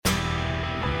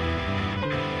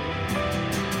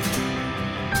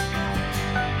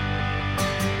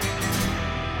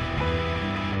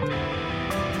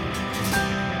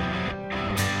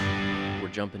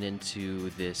jumping into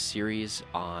this series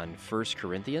on First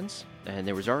Corinthians, and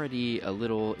there was already a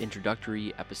little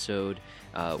introductory episode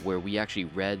where we actually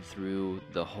read through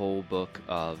the whole book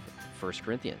of First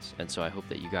Corinthians, and so I hope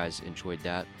that you guys enjoyed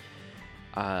that.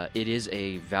 It is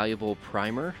a valuable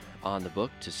primer on the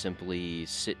book to simply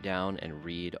sit down and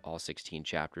read all 16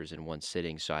 chapters in one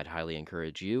sitting, so I'd highly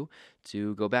encourage you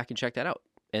to go back and check that out.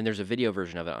 And there's a video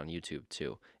version of it on YouTube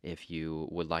too, if you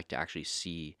would like to actually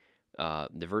see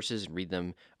the verses and read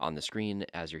them on the screen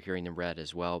as you're hearing them read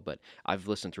as well. But I've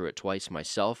listened through it twice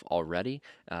myself already.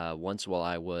 Once while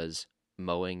I was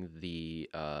mowing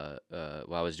while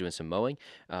I was doing some mowing.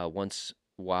 Once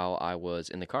while I was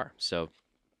in the car. So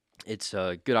it's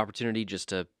a good opportunity just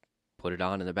to put it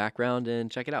on in the background and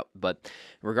check it out. But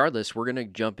regardless, we're going to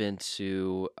jump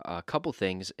into a couple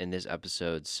things in this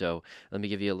episode. So let me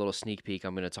give you a little sneak peek.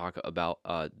 I'm going to talk about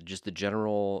just the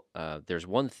general, there's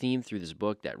one theme through this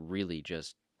book that really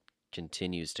just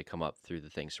continues to come up through the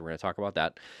thing. So we're going to talk about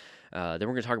that. Then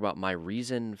we're going to talk about my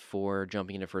reason for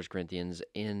jumping into 1 Corinthians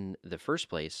in the first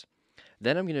place.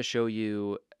 Then I'm going to show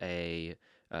you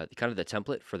kind of the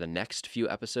template for the next few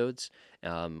episodes,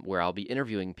 where I'll be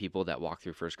interviewing people that walk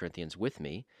through 1 Corinthians with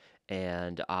me,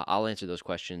 and I'll answer those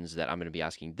questions that I'm going to be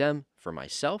asking them for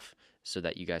myself, so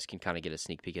that you guys can kind of get a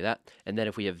sneak peek of that. And then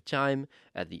if we have time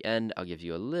at the end, I'll give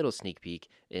you a little sneak peek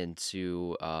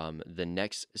into the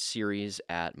next series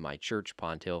at my church,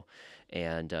 Pond Hill,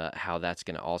 and how that's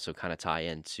going to also kind of tie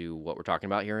into what we're talking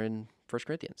about here in 1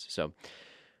 Corinthians. So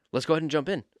let's go ahead and jump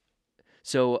in.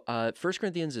 So 1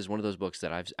 Corinthians is one of those books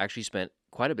that I've actually spent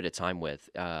quite a bit of time with.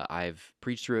 I've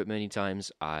preached through it many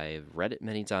times. I've read it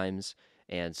many times.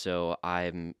 And so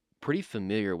I'm pretty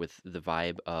familiar with the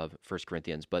vibe of 1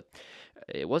 Corinthians. But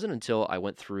it wasn't until I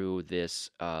went through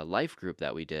this life group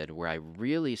that we did where I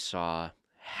really saw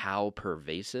how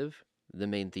pervasive the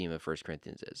main theme of 1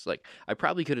 Corinthians is. Like, I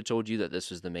probably could have told you that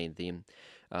this was the main theme,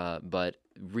 but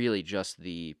really just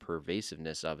the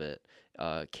pervasiveness of it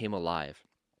came alive.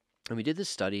 And we did this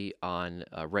study on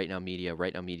Right Now Media.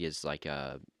 Right Now Media is like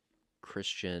a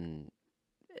Christian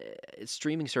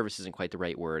streaming service isn't quite the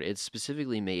right word. It's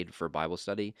specifically made for Bible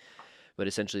study, but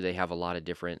essentially they have a lot of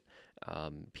different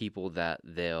people that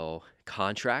they'll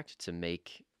contract to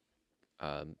make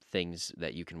things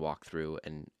that you can walk through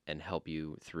and help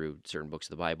you through certain books of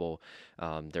the Bible.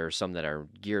 There are some that are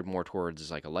geared more towards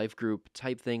like a life group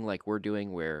type thing like we're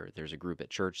doing, where there's a group at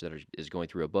church that is going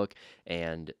through a book,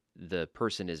 and the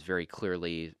person is very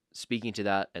clearly speaking to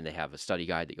that, and they have a study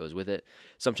guide that goes with it.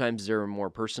 Sometimes they're more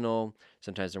personal,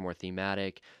 sometimes they're more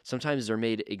thematic, sometimes they're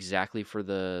made exactly for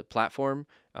the platform.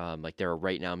 Like they're a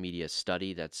Right Now Media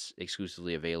study that's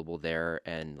exclusively available there,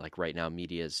 and like Right Now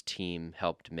Media's team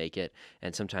helped make it.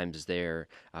 And sometimes they're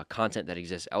content that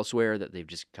exists elsewhere that they've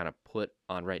just kind of put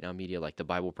on Right Now Media, like the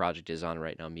Bible Project is on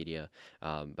Right Now Media,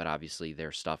 but obviously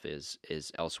their stuff is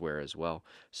elsewhere as well.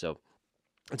 So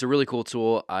it's a really cool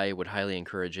tool. I would highly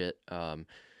encourage it.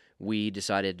 We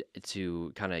decided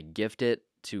to kind of gift it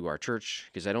to our church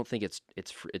because I don't think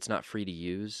it's not free to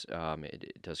use.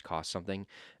 It does cost something,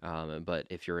 but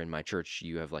if you're in my church,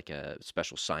 you have like a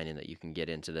special sign-in that you can get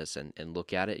into this and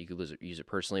look at it. You could use it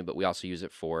personally, but we also use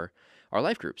it for our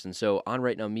life groups. And so on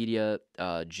Right Now Media,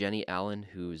 Jenny Allen,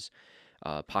 who's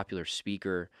a popular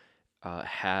speaker,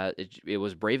 it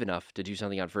was brave enough to do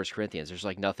something on 1 Corinthians. There's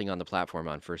like nothing on the platform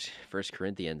on First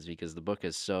Corinthians because the book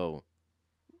is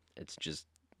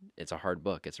it's a hard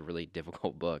book. It's a really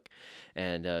difficult book,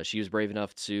 and she was brave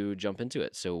enough to jump into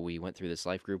it. So we went through this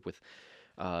life group with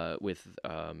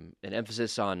an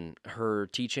emphasis on her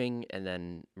teaching, and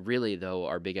then really though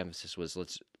our big emphasis was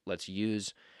let's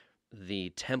use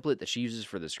the template that she uses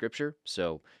for the scripture.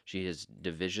 So she has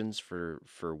divisions for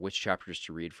which chapters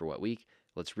to read for what week.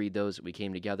 Let's read those. We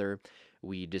came together.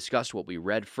 We discussed what we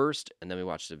read first, and then we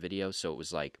watched the video. So it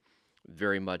was like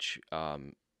very much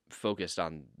focused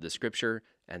on the scripture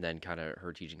and then kind of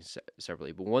her teaching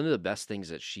separately. But one of the best things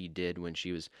that she did when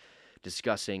she was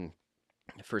discussing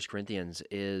 1 Corinthians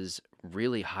is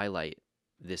really highlight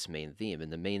this main theme.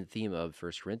 And the main theme of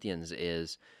 1 Corinthians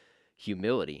is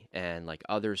humility and like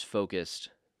others-focused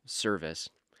service.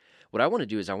 What I want to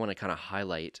do is I want to kind of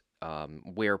highlight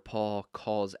where Paul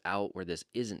calls out where this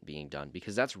isn't being done,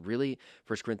 because that's really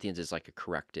 1 Corinthians is like a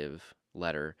corrective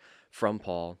letter from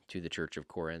Paul to the church of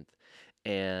Corinth.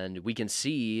 And we can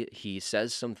see he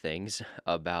says some things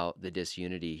about the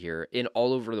disunity here in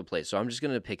all over the place. So I'm just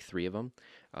going to pick three of them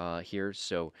here.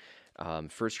 So 1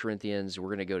 Corinthians, we're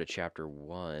going to go to chapter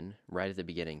 1 right at the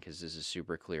beginning because this is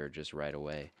super clear just right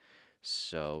away.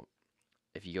 So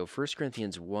if you go 1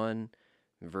 Corinthians 1,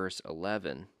 verse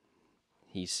 11,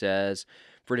 He says,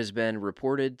 "For it has been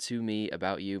reported to me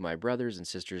about you, my brothers and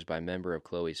sisters, by member of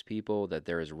Chloe's people, that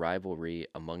there is rivalry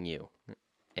among you."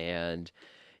 And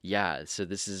yeah, so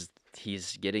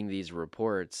he's getting these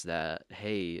reports that,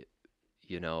 hey,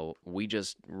 we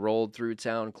just rolled through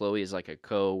town. Chloe is like a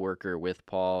co-worker with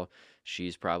Paul.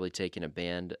 She's probably taken a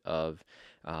band of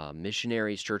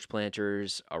missionaries, church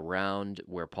planters around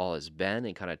where Paul has been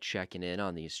and kind of checking in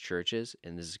on these churches.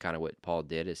 And this is kind of what Paul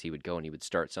did: is he would go and he would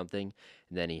start something,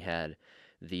 and then he had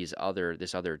these other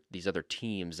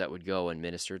teams that would go and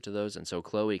minister to those. And so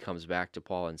Chloe comes back to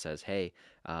Paul and says, "Hey,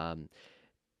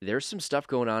 there's some stuff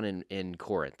going on in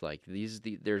Corinth. Like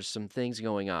there's some things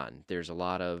going on. There's a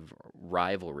lot of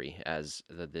rivalry, as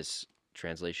this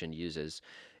translation uses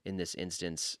in this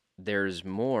instance. There's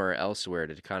more elsewhere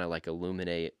to kind of like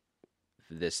illuminate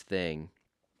this thing."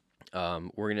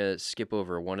 We're gonna skip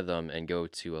over one of them and go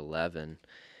to 11,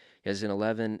 because in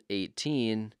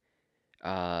 11:18,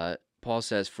 Paul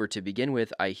says, "For to begin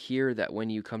with, I hear that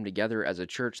when you come together as a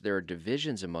church, there are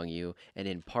divisions among you, and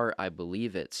in part I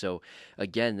believe it." So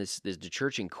again, the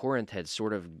church in Corinth had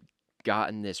sort of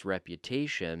gotten this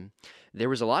reputation. There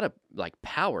was a lot of like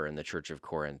power in the church of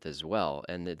Corinth as well,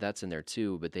 and that's in there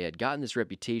too, but they had gotten this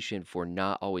reputation for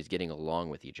not always getting along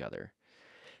with each other.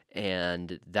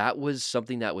 And that was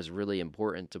something that was really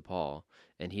important to Paul,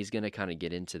 and he's going to kind of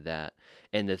get into that.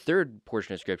 And the third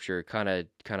portion of scripture kind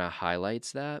of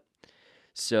highlights that.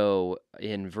 So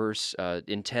in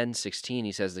 10:16,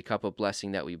 he says, "The cup of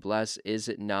blessing that we bless, is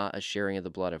it not a sharing of the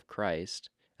blood of Christ?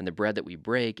 And the bread that we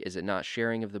break, is it not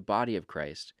sharing of the body of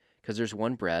Christ? Because there's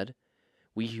one bread,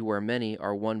 we who are many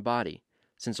are one body.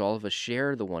 Since all of us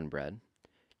share the one bread,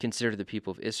 consider the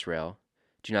people of Israel.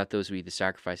 Do not those who eat the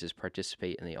sacrifices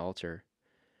participate in the altar?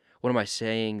 What am I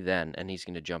saying then?" And he's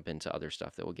going to jump into other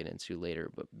stuff that we'll get into later.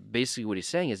 But basically what he's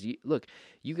saying is, look,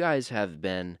 you guys have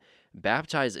been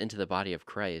baptized into the body of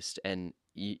Christ. And,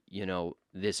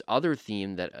 this other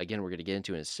theme that, again, we're going to get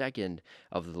into in a second,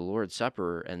 of the Lord's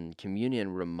Supper and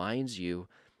communion, reminds you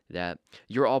that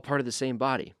you're all part of the same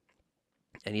body.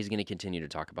 And he's going to continue to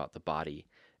talk about the body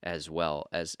as well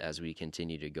as we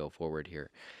continue to go forward here.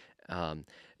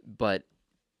 But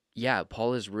yeah,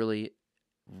 Paul is really,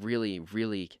 really,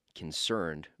 really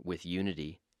concerned with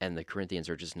unity, and the Corinthians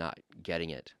are just not getting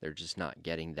it. They're just not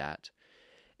getting that.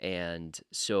 And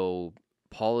so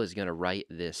Paul is going to write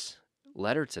this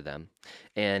letter to them,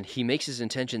 and he makes his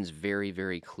intentions very,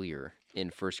 very clear in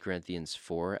 1 Corinthians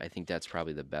 4. I think that's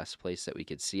probably the best place that we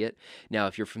could see it. Now,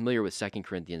 if you're familiar with 2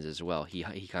 Corinthians as well, he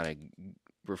kind of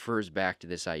refers back to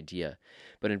this idea.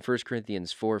 But in 1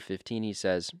 Corinthians 4:15, he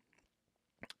says,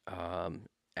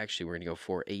 actually, we're going to go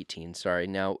 4:18. Sorry.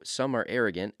 "Now, some are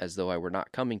arrogant, as though I were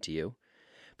not coming to you,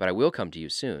 but I will come to you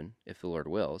soon, if the Lord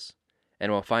wills,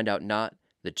 and will find out not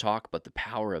the talk, but the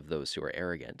power of those who are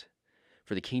arrogant.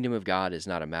 For the kingdom of God is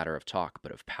not a matter of talk,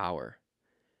 but of power."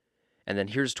 And then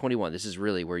here's 21. This is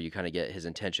really where you kind of get his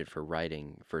intention for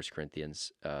writing 1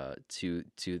 Corinthians to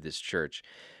this church.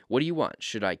 "What do you want?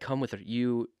 Should I come with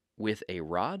you with a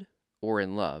rod, or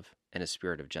in love and a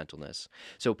spirit of gentleness?"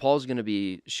 So Paul's going to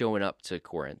be showing up to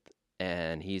Corinth,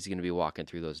 and he's going to be walking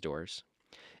through those doors.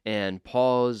 And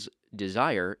Paul's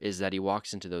desire is that he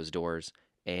walks into those doors,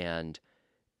 and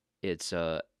it's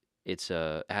a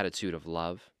attitude of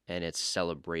love, and it's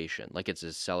celebration. Like, it's a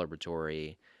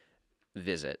celebratory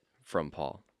visit from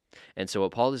Paul. And so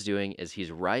what Paul is doing is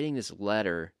he's writing this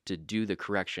letter to do the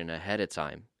correction ahead of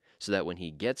time, so that when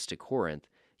he gets to Corinth,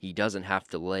 he doesn't have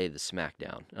to lay the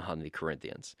smackdown on the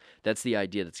Corinthians. That's the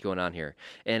idea that's going on here.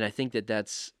 And I think that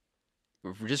that's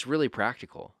just really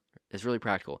practical. It's really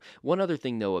practical. One other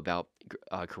thing, though, about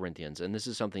Corinthians, and this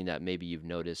is something that maybe you've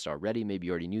noticed already, maybe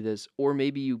you already knew this, or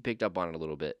maybe you picked up on it a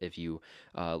little bit if you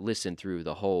listen through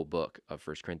the whole book of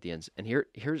 1 Corinthians. And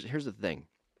here's the thing.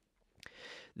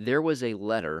 There was a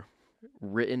letter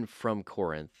written from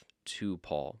Corinth to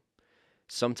Paul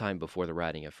sometime before the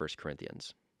writing of 1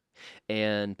 Corinthians.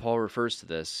 And Paul refers to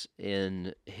this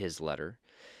in his letter.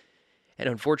 And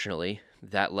unfortunately,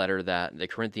 that letter that the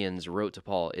Corinthians wrote to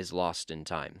Paul is lost in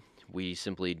time. We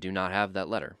simply do not have that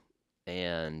letter.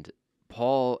 And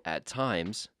Paul, at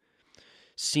times,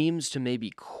 seems to maybe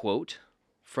quote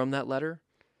from that letter.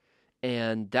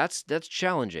 And that's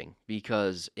challenging,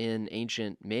 because in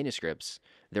ancient manuscripts,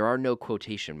 there are no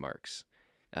quotation marks.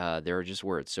 There are just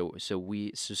words. So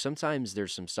sometimes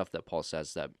there's some stuff that Paul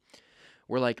says that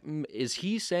we're like, is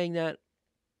he saying that,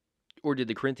 or did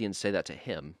the Corinthians say that to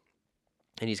him?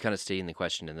 And he's kind of stating the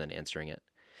question and then answering it.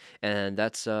 And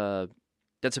that's a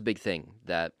big thing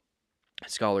that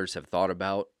scholars have thought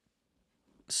about.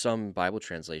 Some Bible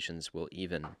translations will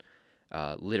even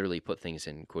literally put things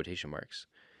in quotation marks.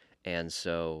 And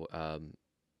so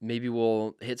maybe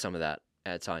we'll hit some of that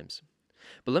at times.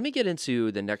 But let me get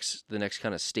into the next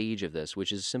kind of stage of this,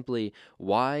 which is simply,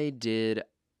 why did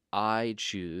I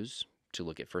choose to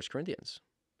look at First Corinthians,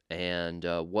 and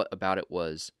what about it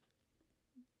was,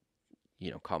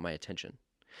 caught my attention.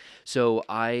 So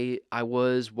I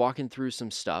was walking through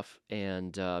some stuff,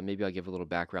 and maybe I'll give a little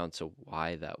background to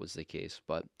why that was the case.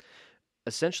 But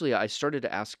essentially, I started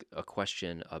to ask a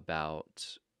question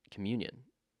about communion,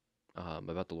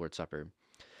 about the Lord's Supper,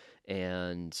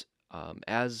 and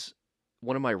as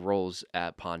one of my roles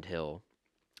at Pond Hill,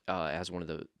 as one of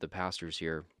the pastors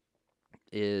here,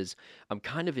 is I'm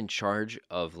kind of in charge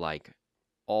of like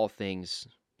all things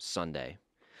Sunday.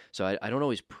 So I don't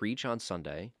always preach on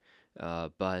Sunday,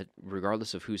 but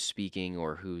regardless of who's speaking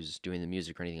or who's doing the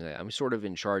music or anything like that, I'm sort of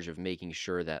in charge of making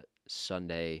sure that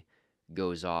Sunday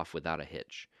goes off without a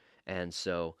hitch. And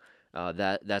so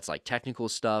that's like technical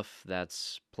stuff.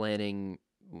 That's planning,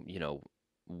 you know,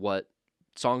 what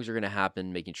songs are going to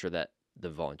happen, making sure that the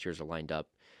volunteers are lined up,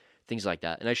 things like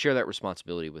that. And I share that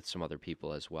responsibility with some other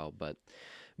people as well. But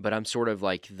I'm sort of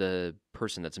like the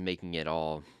person that's making it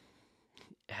all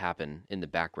happen in the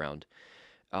background.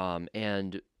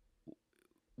 And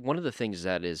one of the things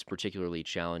that is particularly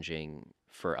challenging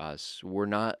for us, we're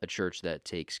not a church that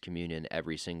takes communion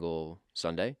every single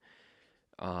Sunday.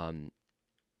 Um,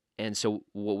 and so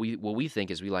what we think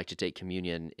is we like to take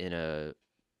communion in a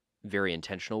very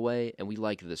intentional way, and we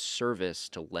like the service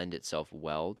to lend itself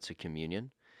well to communion.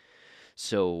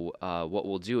 So what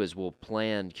we'll do is we'll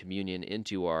plan communion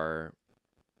into our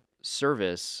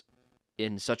service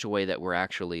in such a way that we're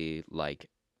actually like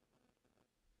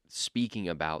speaking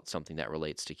about something that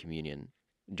relates to communion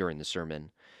during the sermon,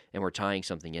 and we're tying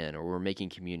something in, or we're making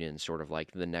communion sort of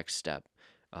like the next step,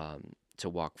 to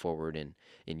walk forward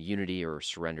in unity or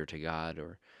surrender to God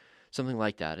or something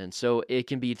like that. And so it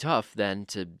can be tough then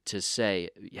to say,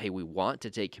 hey, we want to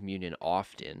take communion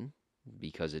often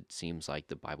because it seems like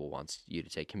the Bible wants you to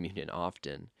take communion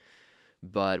often,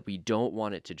 but we don't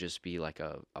want it to just be like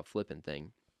a flippant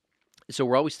thing. So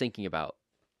we're always thinking about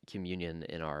communion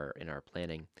in our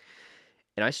planning.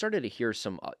 And I started to hear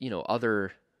some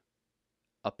other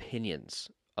opinions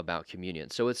about communion.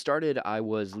 So it started, I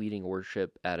was leading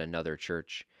worship at another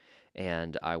church,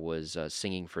 and I was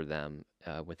singing for them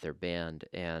with their band,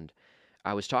 and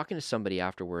I was talking to somebody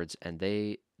afterwards, and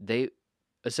they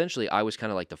essentially, I was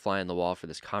kind of like the fly on the wall for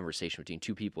this conversation between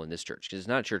two people in this church, because it's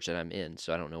not a church that I'm in,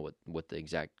 so I don't know what the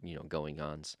exact going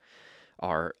ons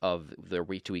are of their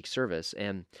week to week service.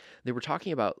 And they were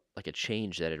talking about like a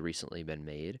change that had recently been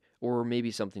made, or maybe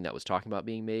something that was talking about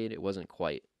being made. It wasn't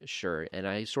quite sure. And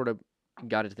I sort of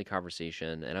got into the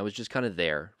conversation, and I was just kind of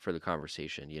there for the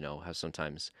conversation. How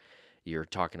sometimes you're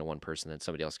talking to one person, then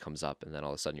somebody else comes up, and then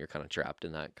all of a sudden you're kind of trapped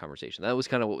in that conversation. That was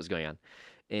kind of what was going on.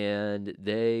 And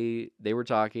they were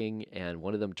talking, and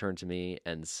one of them turned to me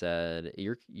and said,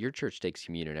 "Your church takes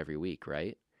communion every week,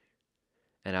 right?"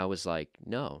 And I was like,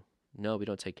 "No, no, we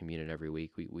don't take communion every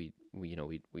week. We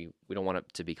don't want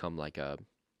it to become like a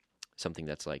something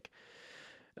that's like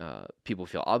people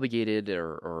feel obligated,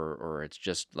 or it's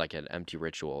just like an empty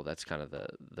ritual." That's kind of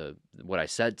the what I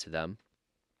said to them,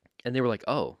 and they were like,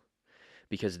 "Oh,"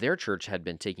 because their church had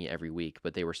been taking it every week,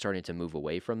 but they were starting to move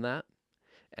away from that,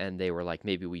 and they were like,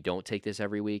 "Maybe we don't take this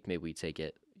every week. Maybe we take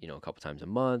it, a couple times a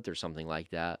month or something like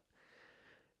that."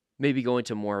 Maybe going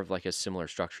to more of like a similar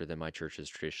structure than my church has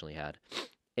traditionally had.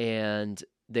 And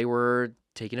they were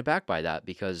taken aback by that,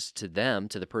 because to them,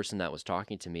 to the person that was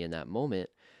talking to me in that moment,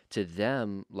 to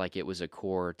them, like it was a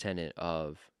core tenet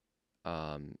of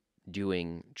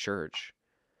doing church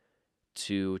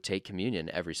to take communion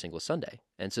every single Sunday.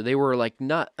 And so they were like,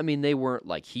 not, I mean, they weren't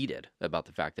like heated about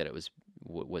the fact that it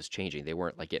was changing. They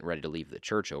weren't like getting ready to leave the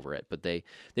church over it, but they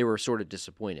were sort of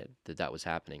disappointed that that was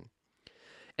happening.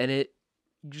 And it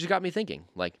just got me thinking,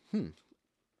 like,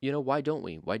 why don't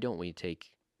we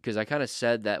take, because I kind of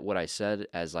said that what I said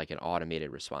as like an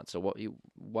automated response. So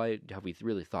why have we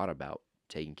really thought about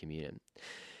taking communion?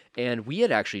 And we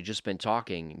had actually just been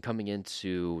talking, coming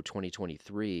into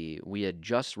 2023, we had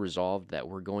just resolved that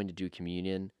we're going to do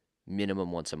communion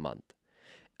minimum once a month,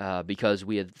 because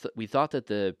we thought that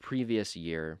the previous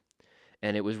year,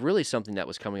 and it was really something that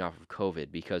was coming off of COVID,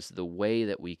 because the way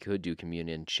that we could do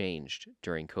communion changed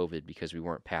during COVID, because we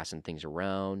weren't passing things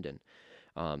around and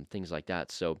things like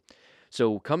that. So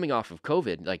coming off of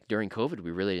COVID, like during COVID,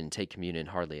 we really didn't take communion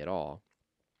hardly at all.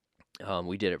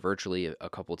 We did it virtually a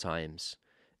couple times,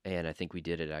 and I think we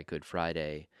did it at Good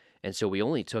Friday. And so we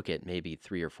only took it maybe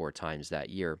 3 or 4 times that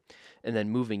year. And then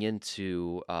moving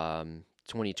into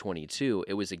 2022,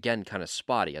 it was again kind of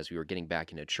spotty as we were getting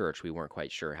back into church. We weren't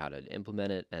quite sure how to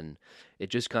implement it, and it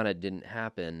just kind of didn't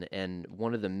happen. And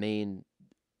one of the main,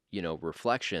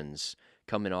 reflections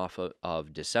coming off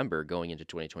of December going into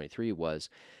 2023 was,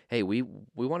 hey, we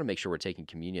want to make sure we're taking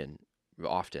communion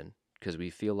often because we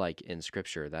feel like in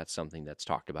Scripture that's something that's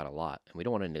talked about a lot, and we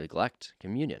don't want to neglect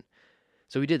communion.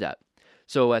 So we did that.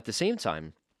 So at the same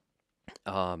time,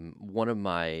 one of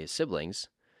my siblings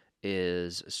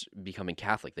is becoming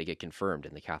Catholic. They get confirmed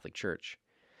in the Catholic Church,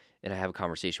 and I have a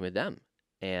conversation with them,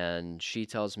 and she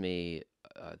tells me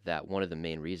that one of the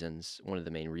main reasons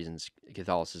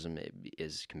Catholicism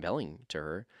is compelling to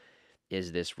her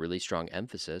is this really strong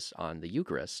emphasis on the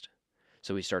Eucharist.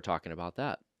 So we start talking about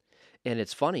that. And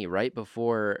it's funny, right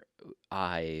before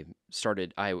I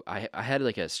started, I had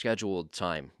like a scheduled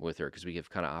time with her because we have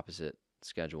kind of opposite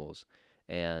schedules.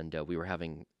 And we were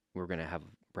going to have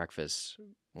breakfast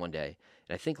one day.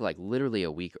 And I think like literally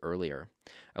a week earlier,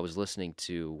 I was listening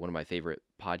to one of my favorite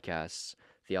podcasts,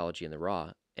 Theology in the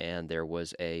Raw. And there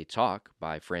was a talk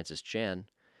by Francis Chan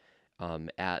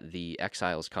at the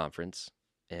Exiles Conference.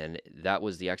 And that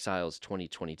was the Exiles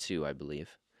 2022, I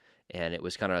believe. And it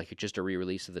was kind of like just a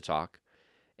re-release of the talk.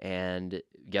 And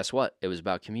guess what? It was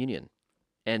about communion.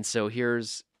 And so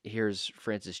here's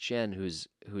Francis Chan, who's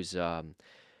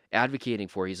advocating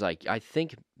for. He's like,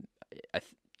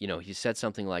 he said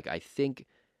something like, I think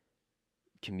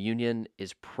communion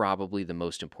is probably the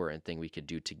most important thing we could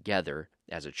do together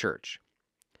as a church.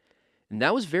 And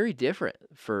that was very different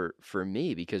for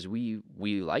me because we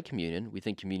like communion. We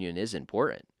think communion is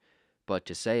important. But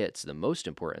to say it's the most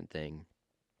important thing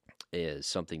is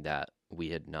something that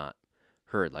we had not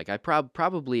heard. Like I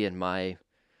probably in my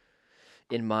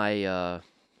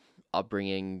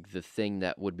upbringing, the thing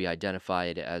that would be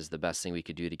identified as the best thing we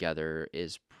could do together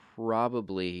is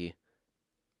probably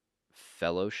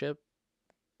fellowship,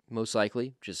 most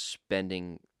likely, just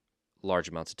spending large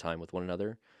amounts of time with one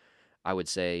another. I would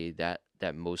say that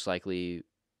most likely,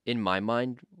 in my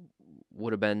mind,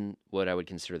 would have been what I would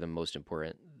consider the most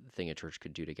important thing a church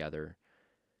could do together.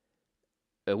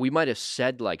 We might have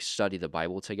said like study the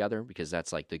Bible together because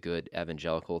that's like the good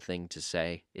evangelical thing to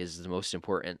say is the most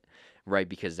important, right?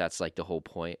 Because that's like the whole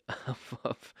point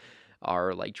of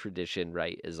our like tradition,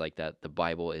 right? Is like that the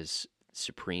Bible is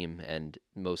supreme and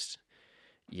most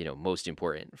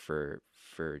important for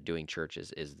doing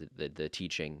churches is the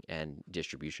teaching and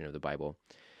distribution of the Bible.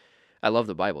 I love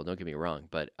the Bible, don't get me wrong,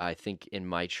 but I think in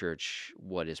my church,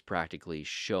 what is practically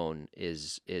shown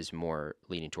is more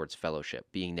leaning towards fellowship,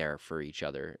 being there for each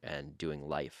other and doing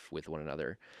life with one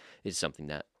another is something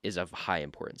that is of high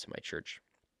importance in my church.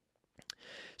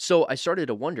 So I started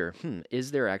to wonder, is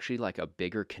there actually like a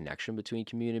bigger connection between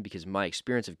communion? Because my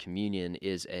experience of communion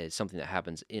is something that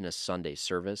happens in a Sunday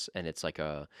service, and it's like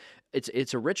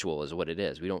it's a ritual, is what it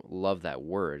is. We don't love that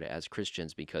word as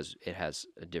Christians because it has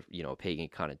a pagan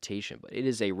connotation, but it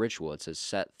is a ritual. It's a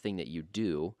set thing that you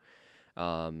do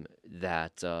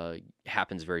that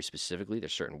happens very specifically.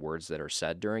 There's certain words that are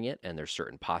said during it, and there's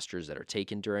certain postures that are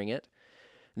taken during it.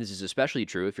 And this is especially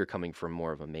true if you're coming from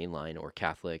more of a mainline or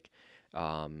Catholic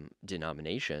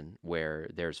denomination where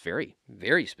there's very,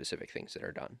 very specific things that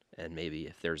are done. And maybe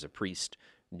if there's a priest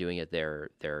doing it,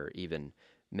 they're even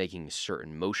making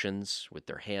certain motions with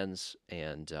their hands,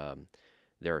 and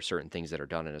there are certain things that are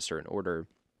done in a certain order.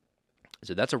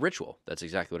 So that's a ritual. That's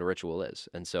exactly what a ritual is.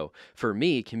 And so for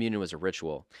me, communion was a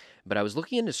ritual. But I was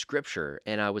looking into Scripture,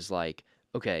 and I was like,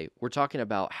 okay, we're talking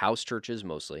about house churches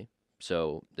mostly.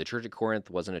 So the Church of Corinth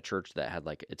wasn't a church that had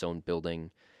like its own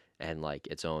building and like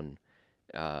its own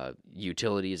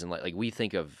utilities, and like we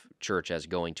think of church as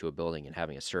going to a building and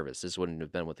having a service. This wouldn't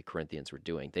have been what the Corinthians were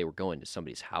doing. They were going to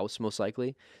somebody's house, most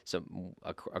likely.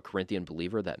 A Corinthian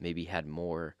believer that maybe had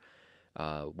more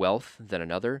wealth than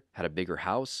another, had a bigger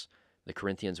house. The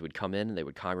Corinthians would come in and they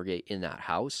would congregate in that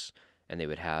house, and they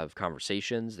would have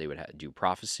conversations. They would do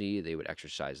prophecy. They would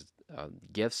exercise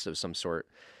gifts of some sort,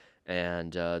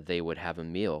 and they would have a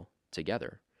meal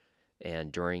together.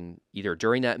 And either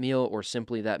during that meal or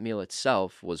simply that meal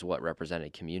itself was what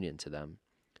represented communion to them.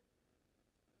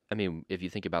 I mean, if you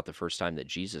think about the first time that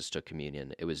Jesus took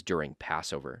communion, it was during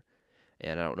Passover.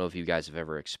 And I don't know if you guys have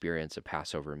ever experienced a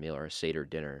Passover meal or a Seder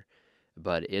dinner,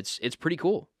 but it's pretty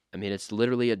cool. I mean, it's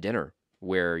literally a dinner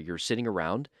where you're sitting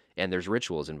around and there's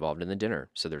rituals involved in the dinner.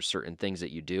 So there's certain things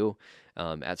that you do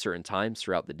at certain times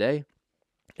throughout the day.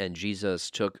 And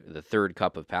Jesus took the third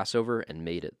cup of Passover and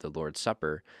made it the Lord's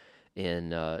Supper in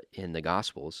the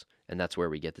Gospels, and that's where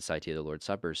we get this idea of the Lord's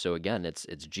Supper. So again, it's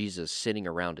Jesus sitting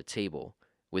around a table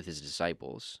with his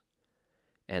disciples,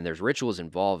 And there's rituals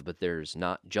involved, but there's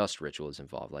not just rituals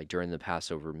involved. Like during the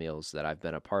Passover meals that I've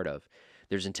been a part of,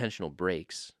 there's intentional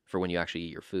breaks for when you actually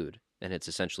eat your food. And it's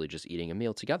essentially just eating a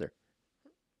meal together.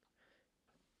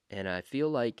 And I feel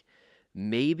like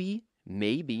maybe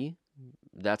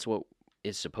that's what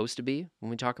is supposed to be when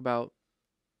we talk about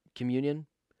communion.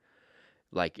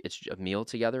 Like it's a meal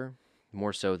together,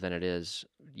 more so than it is,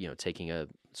 taking a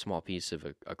small piece of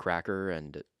a cracker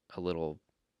and a little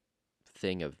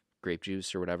thing of grape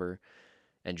juice or whatever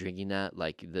and drinking that.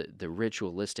 Like the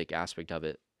ritualistic aspect of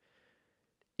it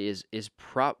is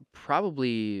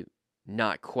probably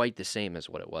not quite the same as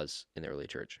what it was in the early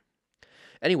church.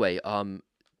 Anyway,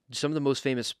 some of the most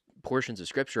famous portions of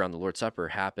scripture on the Lord's Supper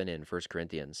happen in First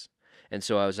Corinthians. And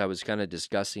so as I was kind of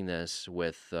discussing this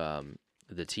with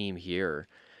the team here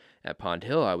at Pond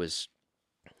Hill, I was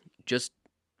just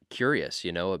curious,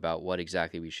 about what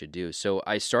exactly we should do. So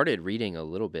I started reading a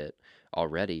little bit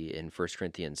already in 1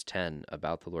 Corinthians 10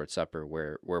 about the Lord's Supper,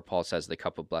 where Paul says the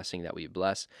cup of blessing that we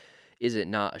bless, is it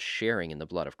not a sharing in the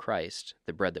blood of Christ?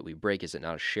 The bread that we break, is it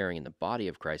not a sharing in the body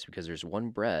of Christ? Because there's one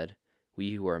bread,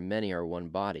 we who are many are one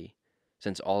body,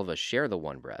 since all of us share the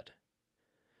one bread.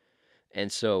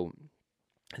 And so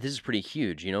this is pretty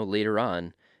huge. Later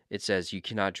on, it says, you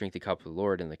cannot drink the cup of the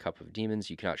Lord and the cup of demons.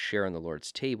 You cannot share on the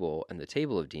Lord's table and the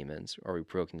table of demons. Are we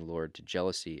provoking the Lord to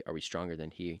jealousy? Are we stronger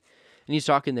than he? And he's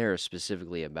talking there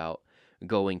specifically about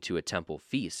going to a temple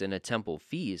feast. And a temple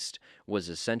feast was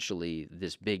essentially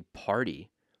this big party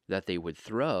that they would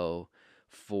throw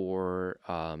for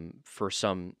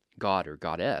some god or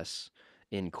goddess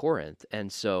in Corinth. And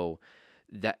so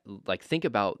that, like, think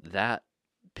about that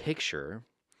picture.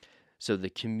 So the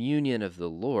communion of the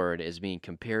Lord is being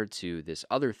compared to this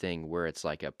other thing where it's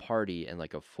like a party and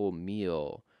like a full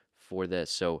meal for this.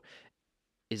 So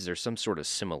is there some sort of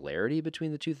similarity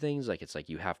between the two things? Like it's like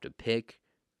you have to pick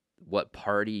what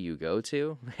party you go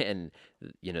to, and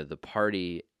the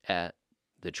party at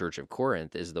the Church of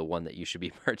Corinth is the one that you should be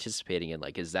participating in.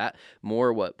 Like, is that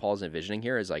more what Paul's envisioning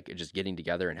here? Is like just getting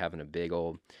together and having a big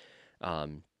old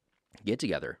get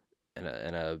together and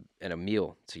a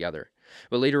meal together.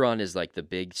 But later on is like the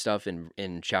big stuff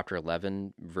in chapter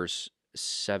 11, verse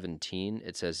 17.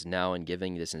 It says, now in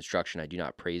giving this instruction, I do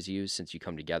not praise you, since you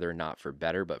come together not for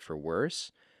better, but for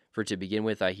worse. For to begin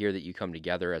with, I hear that you come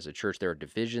together as a church. There are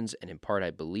divisions, and in part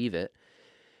I believe it.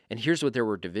 And here's what there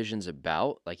were divisions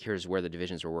about. Like here's where the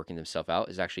divisions were working themselves out,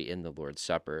 is actually in the Lord's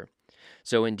Supper.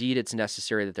 So indeed, it's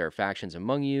necessary that there are factions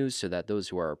among you, so that those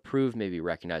who are approved may be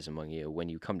recognized among you. When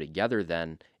you come together,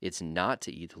 then, it's not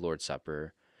to eat the Lord's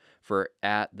Supper. For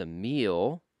at the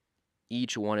meal,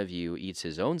 each one of you eats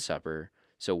his own supper,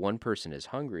 so one person is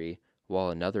hungry, while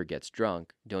another gets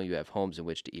drunk. Don't you have homes in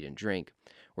which to eat and drink?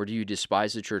 Or do you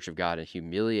despise the church of God and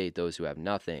humiliate those who have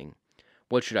nothing?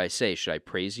 What should I say? Should I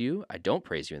praise you? I don't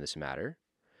praise you in this matter.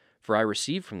 For I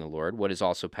received from the Lord what is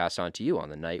also passed on to you. On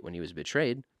the night when he was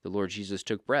betrayed, the Lord Jesus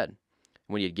took bread. And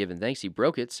when he had given thanks, he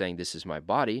broke it, saying, this is my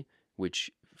body,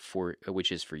 which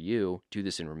is for you. Do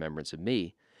this in remembrance of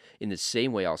me. In the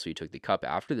same way also he took the cup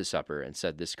after the supper and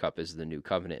said, this cup is the new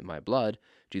covenant in my blood.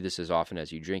 Do this as often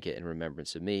as you drink it in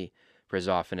remembrance of me. For as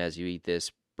often as you eat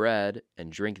this bread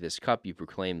and drink this cup, you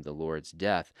proclaim the Lord's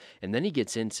death. And then he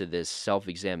gets into this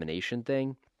self-examination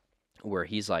thing where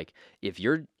he's like, if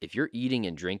you're eating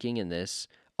and drinking in this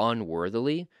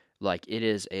unworthily, like it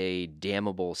is a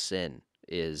damnable sin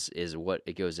is what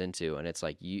it goes into. And it's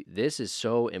like, this is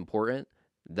so important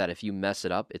that if you mess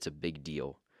it up, it's a big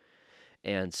deal.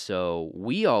 And so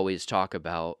we always talk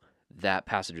about that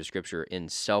passage of scripture in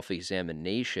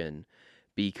self-examination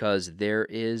because there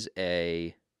is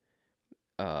a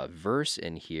verse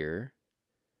in here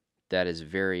that is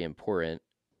very important.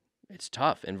 It's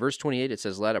tough. In verse 28, it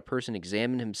says, let a person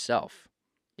examine himself.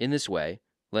 In this way,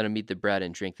 let him eat the bread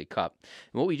and drink the cup.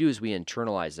 And what we do is we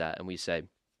internalize that and we say,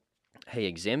 hey,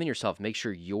 examine yourself. Make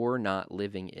sure you're not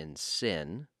living in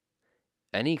sin,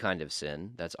 any kind of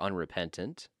sin that's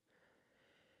unrepentant,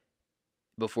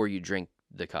 before you drink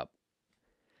the cup.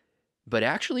 But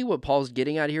actually what Paul's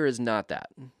getting at here is not that.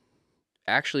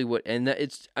 Actually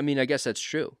I guess that's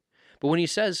true. But when he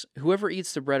says, whoever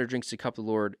eats the bread or drinks the cup of the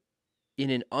Lord in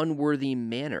an unworthy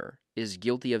manner is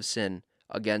guilty of sin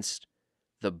against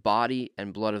the body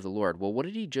and blood of the Lord. Well, what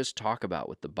did he just talk about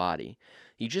with the body?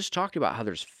 He just talked about how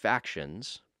there's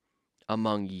factions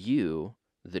among you,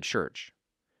 the church.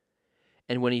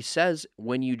 And when he says,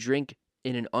 when you drink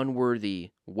in an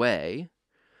unworthy way,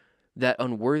 that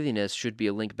unworthiness should be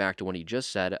a link back to what he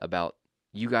just said about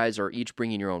you guys are each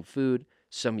bringing your own food.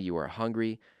 Some of you are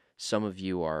hungry. Some of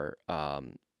you are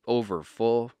over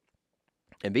full.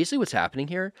 And basically what's happening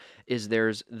here is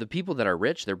there's the people that are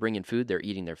rich, they're bringing food, they're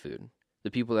eating their food.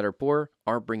 The people that are poor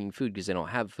aren't bringing food because they don't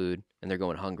have food and they're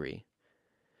going hungry.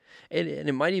 And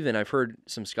it might even, I've heard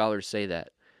some scholars say that,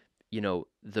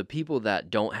 the people that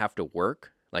don't have to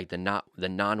work, like the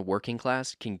non-working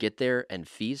class, can get there and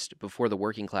feast before the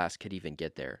working class could even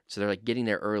get there. So they're like getting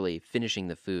there early, finishing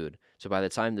the food. So by the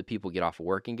time the people get off of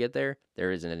work and get there,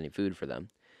 there isn't any food for them.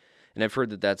 And I've heard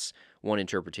that that's one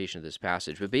interpretation of this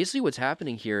passage. But basically what's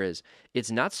happening here is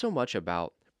it's not so much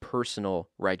about personal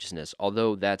righteousness,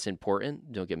 although that's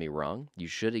important. Don't get me wrong. You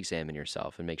should examine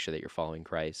yourself and make sure that you're following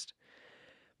Christ.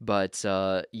 But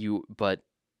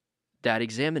that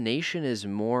examination is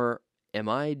more, am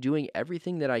I doing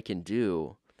everything that I can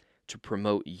do to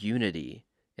promote unity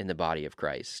in the body of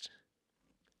Christ?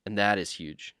 And that is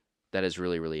huge. That is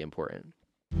really, really important.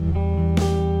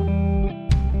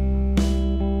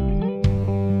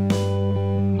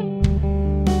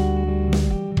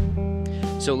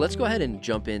 So let's go ahead and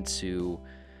jump into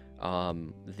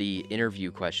the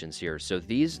interview questions here. So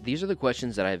these are the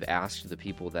questions that I've asked the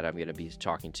people that I'm going to be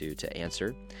talking to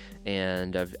answer,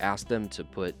 and I've asked them to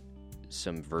put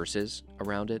some verses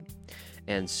around it.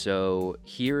 And so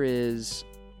here is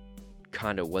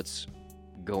kind of what's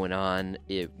going on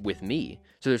with me.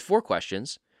 So there's 4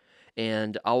 questions,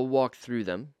 and I'll walk through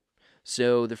them.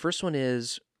 So the first one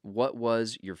is, what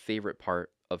was your favorite part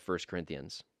of 1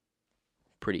 Corinthians?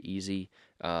 Pretty easy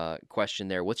question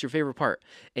there. What's your favorite part?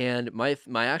 And my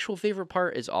actual favorite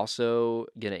part is also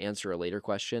going to answer a later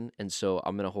question, and so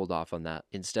I'm going to hold off on that.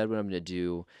 Instead, what I'm going to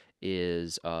do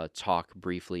is talk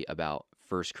briefly about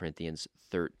 1 Corinthians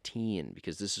 13,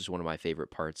 because this is one of my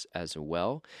favorite parts as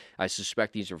well. I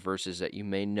suspect these are verses that you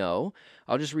may know.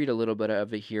 I'll just read a little bit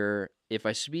of it here. If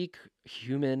I speak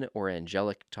human or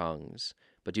angelic tongues,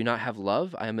 but do not have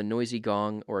love, I am a noisy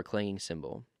gong or a clanging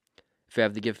cymbal. If I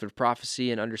have the gift of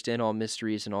prophecy and understand all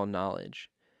mysteries and all knowledge,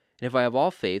 and if I have all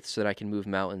faith so that I can move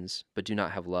mountains, but do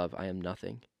not have love, I am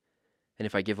nothing. And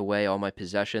if I give away all my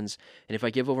possessions, and if I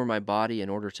give over my body in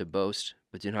order to boast,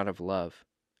 but do not have love,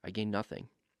 I gain nothing.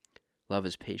 Love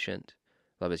is patient,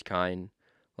 love is kind,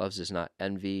 love does not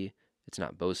envy, it's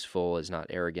not boastful, it's not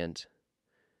arrogant,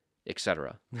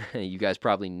 etc. You guys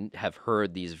probably have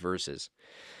heard these verses.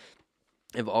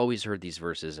 I've always heard these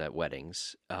verses at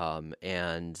weddings,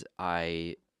 and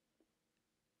I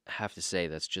have to say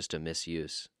that's just a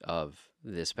misuse of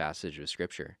this passage of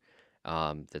Scripture.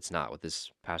 That's not what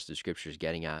this passage of Scripture is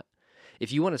getting at.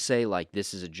 If you want to say, like,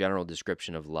 this is a general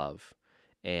description of love,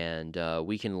 and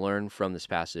we can learn from this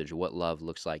passage what love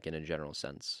looks like in a general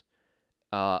sense,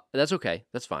 that's okay.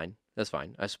 That's fine. That's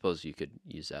fine. I suppose you could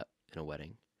use that in a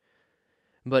wedding.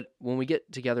 But when we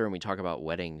get together and we talk about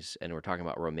weddings and we're talking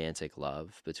about romantic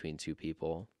love between two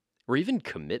people, or even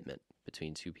commitment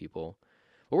between two people,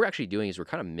 what we're actually doing is we're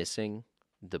kind of missing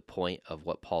the point of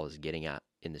what Paul is getting at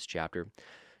in this chapter.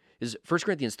 Is 1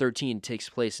 Corinthians 13 takes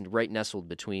place and right nestled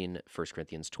between 1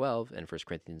 Corinthians 12 and 1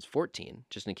 Corinthians 14,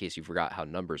 just in case you forgot how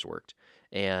numbers worked.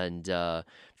 And 1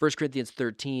 Corinthians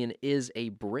 13 is a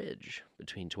bridge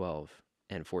between 12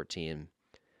 and 14.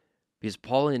 Because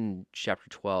Paul in chapter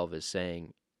 12 is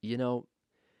saying, you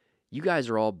guys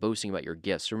are all boasting about your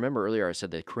gifts. Remember earlier I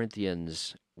said that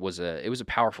Corinthians was a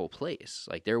powerful place.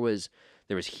 Like there was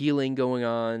healing going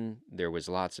on, there was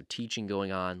lots of teaching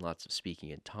going on, lots of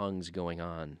speaking in tongues going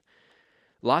on,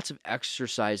 lots of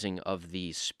exercising of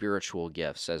the spiritual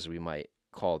gifts, as we might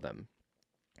call them.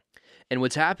 And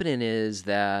what's happening is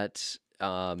that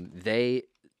the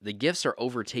gifts are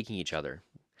overtaking each other.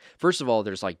 First of all,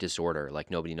 there's like disorder, like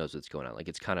nobody knows what's going on. Like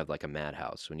it's kind of like a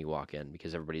madhouse when you walk in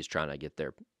because everybody's trying to get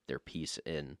their piece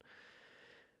in.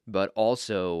 But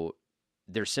also,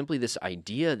 there's simply this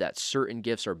idea that certain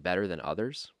gifts are better than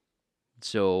others.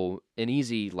 So an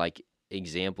easy like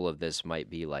example of this might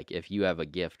be like if you have a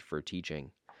gift for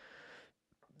teaching,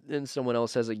 and someone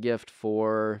else has a gift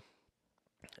for,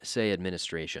 say,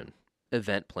 administration,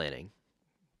 event planning,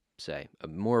 say, a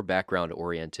more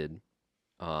background-oriented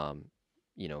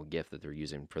gift that they're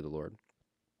using for the Lord.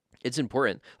 It's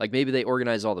important. Like maybe they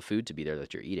organize all the food to be there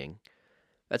that you're eating.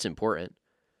 That's important.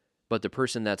 But the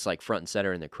person that's like front and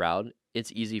center in the crowd,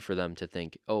 it's easy for them to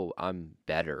think, oh, I'm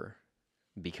better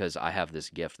because I have this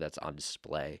gift that's on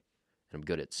display and I'm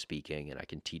good at speaking and I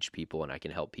can teach people and I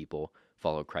can help people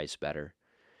follow Christ better.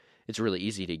 It's really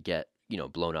easy to get,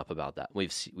 blown up about that.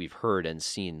 We've heard and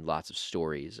seen lots of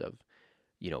stories of,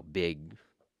 big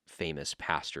famous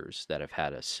pastors that have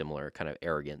had a similar kind of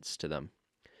arrogance to them.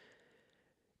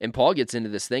 And Paul gets into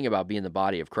this thing about being the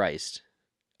body of Christ.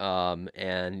 And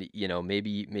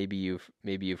maybe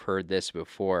you've heard this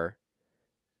before.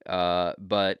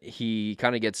 But he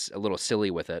kind of gets a little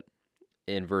silly with it.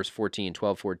 in verse 14,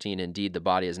 12:14, indeed, the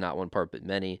body is not one part but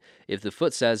many. If the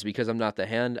foot says, because I'm not the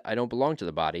hand, I don't belong to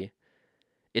the body,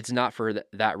 it's not for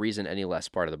that reason any less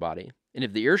part of the body. And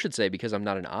if the ear should say, because I'm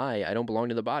not an eye, I don't belong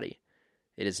to the body,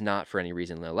 it is not for any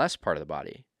reason less part of the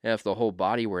body. And if the whole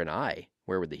body were an eye,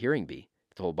 where would the hearing be?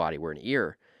 If the whole body were an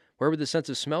ear, where would the sense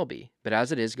of smell be? But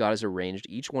as it is, God has arranged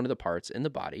each one of the parts in the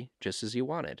body just as he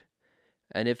wanted.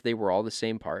 And if they were all the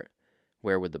same part,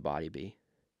 where would the body be?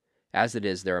 As it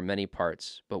is, there are many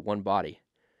parts, but one body.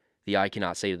 The eye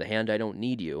cannot say to the hand, I don't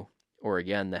need you. Or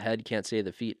again, the head can't say to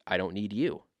the feet, I don't need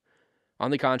you.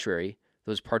 On the contrary,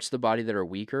 those parts of the body that are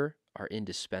weaker are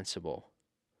indispensable.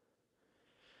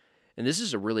 And this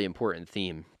is a really important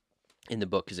theme in the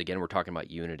book because, again, we're talking about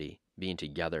unity, being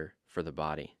together for the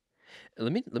body.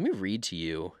 Let me read to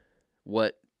you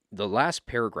what the last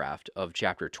paragraph of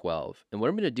chapter 12. And what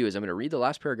I'm going to do is I'm going to read the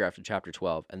last paragraph of chapter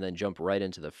 12 and then jump right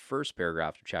into the first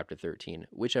paragraph of chapter 13,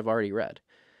 which I've already read.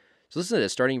 So listen to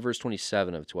this, starting verse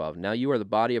 27 of 12. Now you are the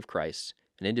body of Christ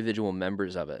and individual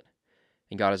members of it.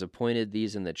 And God has appointed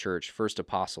these in the church, first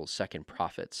apostles, second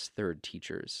prophets, third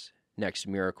teachers, next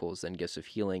miracles, then gifts of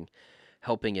healing,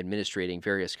 helping, administrating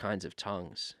various kinds of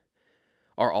tongues.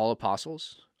 Are all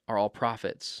apostles? Are all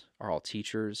prophets? Are all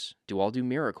teachers? Do all do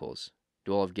miracles?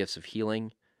 Do all have gifts of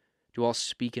healing? Do all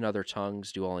speak in other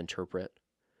tongues? Do all interpret?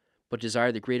 But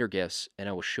desire the greater gifts, and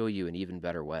I will show you an even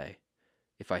better way.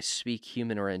 If I speak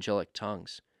human or angelic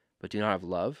tongues, but do not have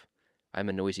love, I am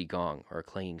a noisy gong or a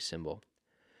clanging cymbal.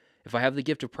 If I have the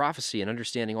gift of prophecy and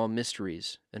understanding all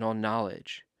mysteries and all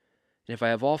knowledge, and if I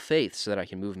have all faith so that I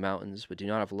can move mountains, but do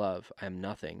not have love, I am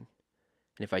nothing.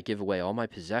 And if I give away all my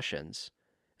possessions,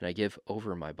 and I give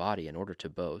over my body in order to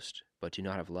boast, but do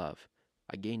not have love,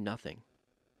 I gain nothing.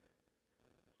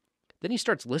 Then he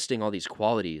starts listing all these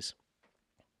qualities.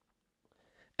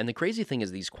 And the crazy thing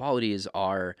is these qualities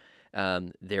are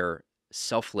they're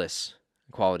selfless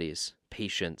qualities,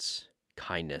 patience,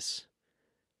 kindness,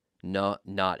 not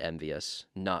envious,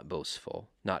 not boastful,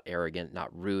 not arrogant, not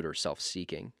rude or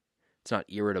self-seeking. It's not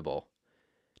irritable.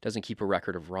 It doesn't keep a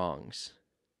record of wrongs.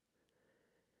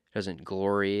 It doesn't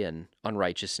glory in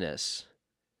unrighteousness.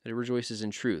 It rejoices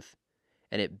in truth.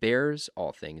 And it bears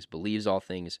all things, believes all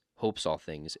things, hopes all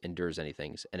things, endures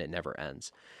anything, and it never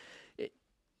ends.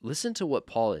 Listen to what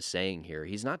Paul is saying here.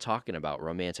 He's not talking about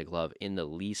romantic love in the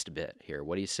least bit here.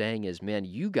 What he's saying is, man,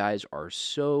 you guys are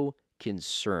so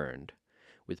concerned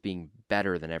with being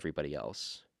better than everybody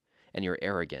else, and you're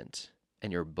arrogant,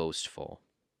 and you're boastful,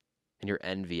 and you're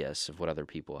envious of what other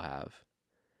people have.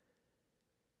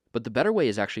 But the better way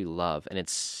is actually love, and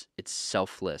it's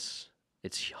selfless,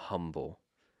 it's humble,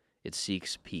 it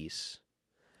seeks peace.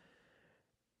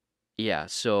 Yeah,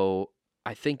 so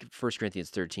I think 1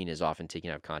 Corinthians 13 is often taken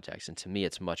out of context, and to me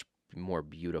it's much more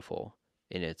beautiful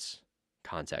in its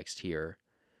context here,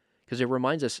 because it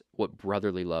reminds us what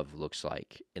brotherly love looks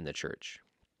like in the church,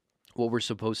 what we're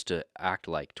supposed to act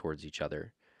like towards each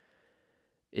other.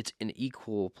 It's an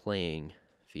equal playing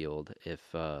field,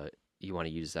 if you want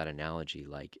to use that analogy,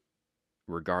 like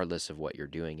regardless of what you're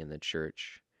doing in the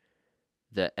church,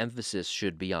 the emphasis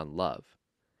should be on love.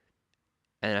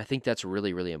 And I think that's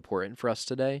really, really important for us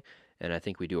today. And I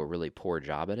think we do a really poor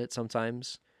job at it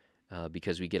sometimes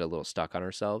because we get a little stuck on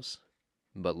ourselves.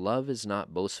 But love is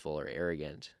not boastful or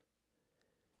arrogant.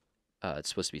 It's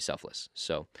supposed to be selfless.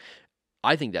 So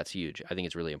I think that's huge. I think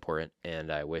it's really important.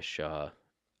 And I wish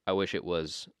it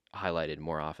was highlighted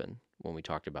more often when we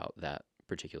talked about that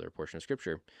particular portion of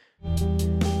Scripture.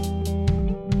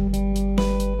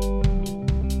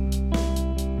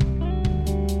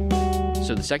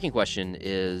 So the second question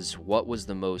is, what was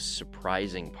the most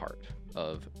surprising part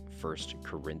of 1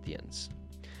 Corinthians?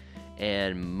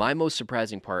 And my most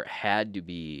surprising part had to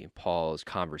be Paul's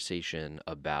conversation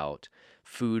about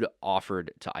food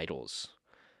offered to idols.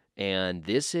 And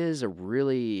this is a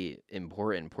really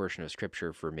important portion of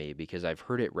Scripture for me because I've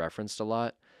heard it referenced a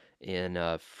lot in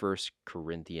 1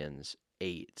 Corinthians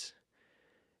 8.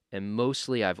 And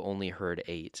mostly I've only heard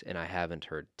 8 and I haven't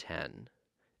heard 10.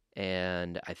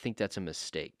 And I think that's a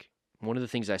mistake. One of the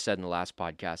things I said in the last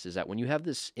podcast is that when you have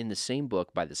this in the same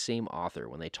book by the same author,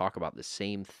 when they talk about the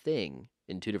same thing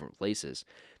in two different places,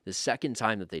 the second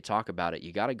time that they talk about it,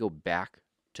 you got to go back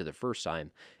to the first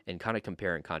time and kind of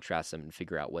compare and contrast them and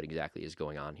figure out what exactly is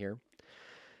going on here.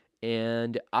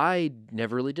 And I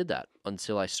never really did that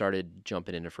until I started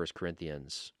jumping into 1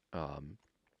 Corinthians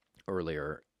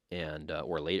earlier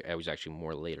or later. I was actually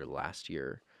more later last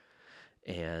year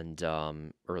and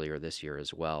earlier this year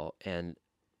as well. And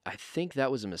I think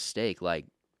that was a mistake. Like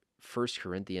 1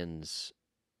 Corinthians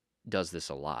does this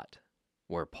a lot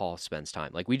where Paul spends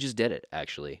time. Like we just did it,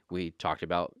 actually. We talked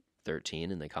about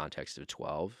 13, in the context of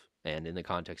 12, and in the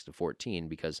context of 14,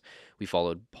 because we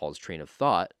followed Paul's train of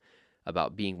thought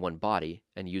about being one body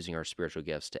and using our spiritual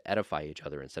gifts to edify each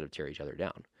other instead of tear each other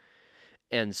down.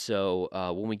 And so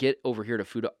when we get over here to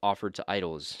food offered to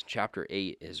idols, chapter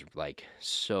 8 is like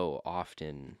so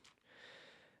often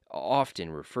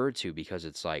referred to, because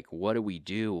it's like, what do we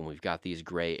do when we've got these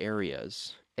gray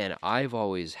areas? And I've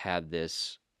always had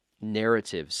this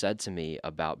narrative said to me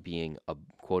about being a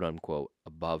quote unquote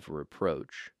above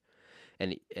reproach.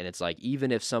 And it's like,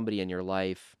 even if somebody in your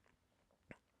life,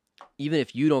 even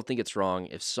if you don't think it's wrong,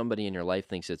 if somebody in your life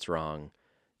thinks it's wrong,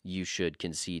 you should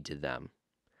concede to them.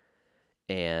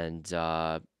 And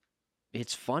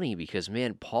it's funny because,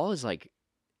 man, Paul is like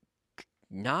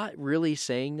not really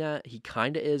saying that. He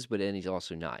kind of is, but then he's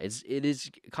also not. It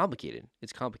is complicated.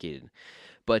 It's complicated.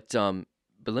 But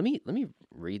let me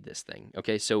read this thing.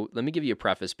 Okay, so let me give you a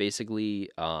preface. Basically,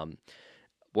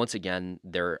 once again,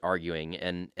 they're arguing,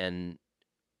 and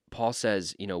Paul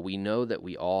says, we know that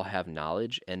we all have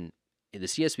knowledge, and the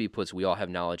CSB puts "we all have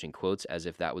knowledge" in quotes as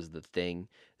if that was the thing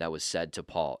that was said to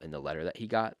Paul in the letter that he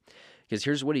got. Because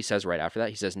here's what he says right after that.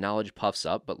 He says, "Knowledge puffs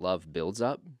up, but love builds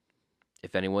up.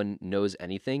 If anyone knows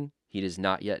anything, he does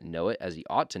not yet know it as he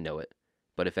ought to know it.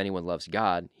 But if anyone loves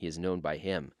God, he is known by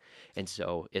him." And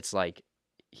so it's like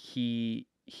he's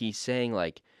saying,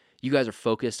 like, you guys are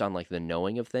focused on like the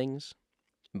knowing of things,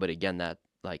 but again, that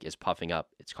like is puffing up.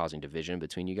 It's causing division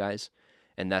between you guys,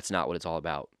 and that's not what it's all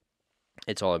about.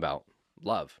 It's all about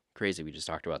love. Crazy. We just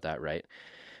talked about that, right?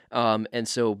 And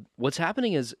so what's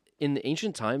happening is, in the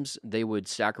ancient times, they would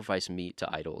sacrifice meat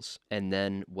to idols. And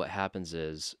then what happens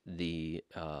is the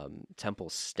temple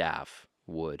staff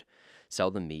would sell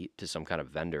the meat to some kind of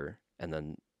vendor, and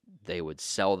then they would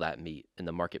sell that meat in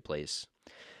the marketplace.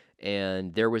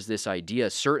 And there was this idea,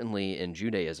 certainly in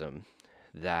Judaism,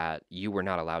 that you were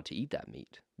not allowed to eat that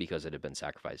meat because it had been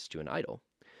sacrificed to an idol.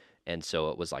 And so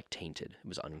it was like tainted. It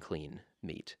was unclean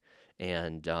meat.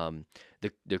 And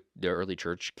the early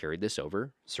church carried this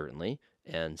over, certainly,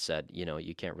 and said,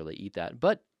 you can't really eat that.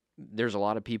 But there's a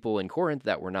lot of people in Corinth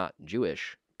that were not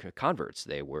Jewish converts.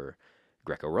 They were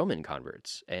Greco-Roman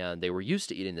converts, and they were used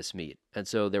to eating this meat. And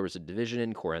so there was a division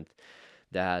in Corinth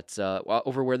that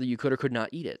over whether you could or could not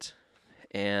eat it.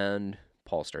 And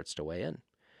Paul starts to weigh in.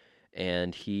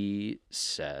 And he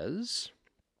says,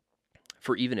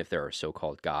 "For even if there are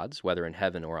so-called gods, whether in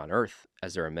heaven or on earth,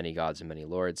 as there are many gods and many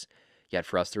lords, yet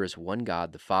for us there is one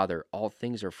God, the Father. All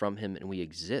things are from him, and we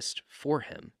exist for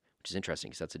him." Which is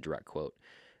interesting, because that's a direct quote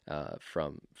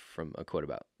from a quote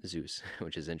about Zeus,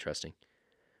 which is interesting.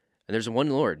 "And there's one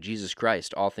Lord, Jesus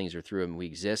Christ. All things are through him. We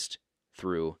exist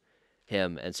through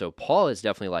him." And so Paul is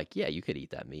definitely like, yeah, you could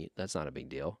eat that meat. That's not a big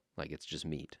deal. Like, it's just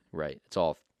meat, right? It's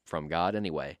all from God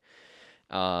anyway.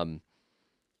 And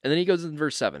then he goes in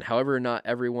verse 7. "However, not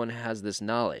everyone has this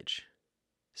knowledge.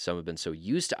 Some have been so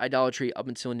used to idolatry up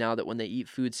until now that when they eat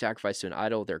food sacrificed to an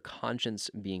idol, their conscience,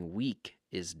 being weak,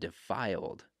 is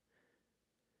defiled."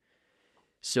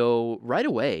 So right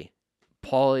away,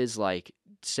 Paul is like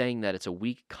saying that it's a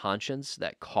weak conscience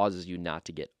that causes you not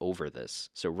to get over this.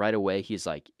 So right away, he's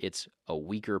like, it's a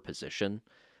weaker position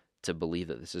to believe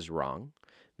that this is wrong,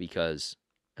 because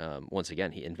once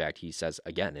again, he says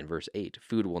again in verse 8,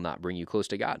 "Food will not bring you close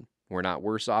to God. We're not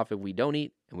worse off if we don't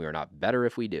eat, and we are not better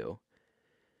if we do."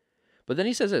 But then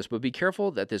he says this, "But be careful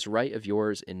that this right of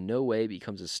yours in no way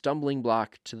becomes a stumbling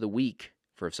block to the weak.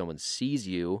 For if someone sees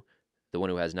you, the one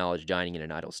who has knowledge, dining in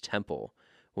an idol's temple,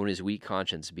 won't his weak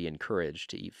conscience be encouraged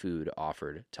to eat food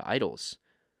offered to idols?"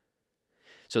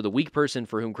 So the weak person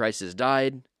for whom Christ has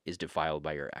died is defiled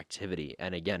by your activity.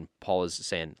 And again, Paul is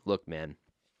saying, look, man,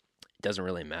 it doesn't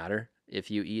really matter if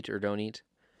you eat or don't eat,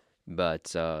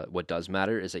 but what does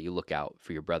matter is that you look out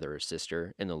for your brother or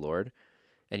sister in the Lord,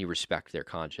 and you respect their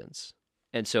conscience.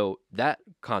 And so that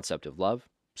concept of love,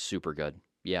 super good.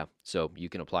 Yeah, so you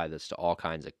can apply this to all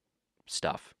kinds of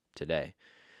stuff today.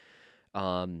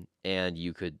 And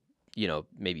you could,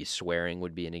 maybe swearing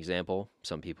would be an example.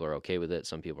 Some people are okay with it.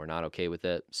 Some people are not okay with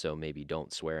it. So maybe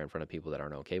don't swear in front of people that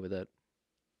aren't okay with it.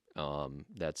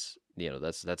 That's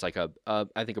like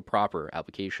I think a proper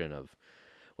application of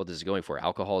what this is going for.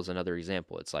 Alcohol is another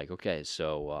example. It's like, okay,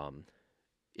 so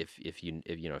if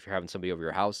you're having somebody over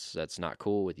your house that's not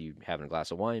cool with you having a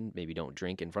glass of wine, maybe don't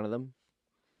drink in front of them.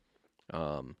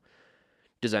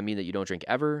 Does that mean that you don't drink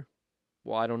ever?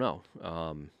 Well, I don't know.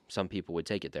 Some people would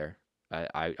take it there.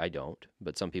 I don't,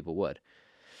 but some people would.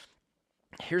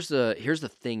 Here's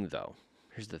the thing though.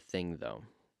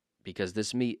 Because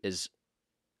this meat is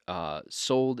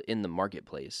sold in the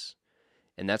marketplace,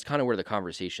 and that's kind of where the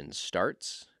conversation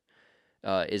starts.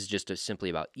 is just simply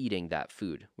about eating that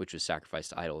food, which was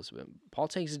sacrificed to idols. Paul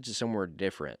takes it to somewhere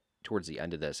different towards the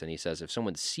end of this, and he says, if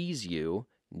someone sees you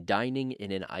dining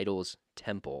in an idol's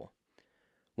temple,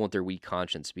 won't their weak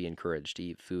conscience be encouraged to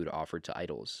eat food offered to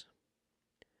idols?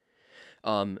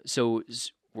 So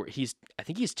I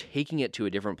think he's taking it to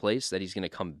a different place that he's going to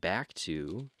come back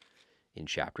to in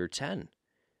chapter 10,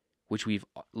 which we've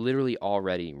literally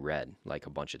already read like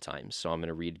a bunch of times. So I'm going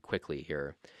to read quickly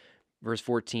here. Verse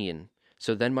 14,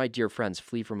 so then, my dear friends,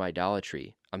 flee from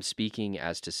idolatry. I'm speaking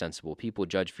as to sensible people.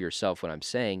 Judge for yourself what I'm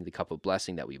saying. The cup of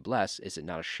blessing that we bless, is it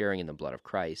not a sharing in the blood of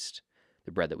Christ?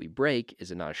 The bread that we break, is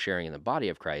it not a sharing in the body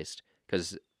of Christ?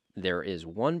 Because there is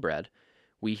one bread.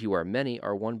 We who are many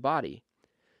are one body.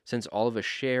 Since all of us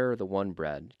share the one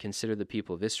bread, consider the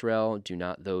people of Israel. Do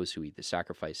not those who eat the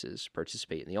sacrifices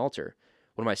participate in the altar?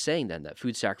 What am I saying then? That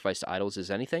food sacrificed to idols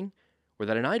is anything? Or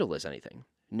that an idol is anything?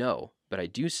 No, but I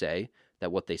do say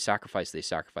that what they sacrifice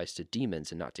to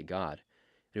demons and not to God.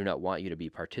 I do not want you to be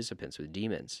participants with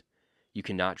demons. You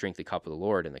cannot drink the cup of the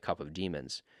Lord and the cup of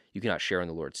demons. You cannot share in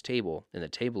the Lord's table and the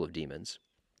table of demons.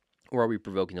 Or are we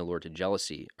provoking the Lord to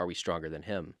jealousy? Are we stronger than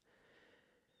him?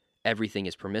 Everything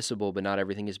is permissible, but not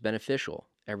everything is beneficial.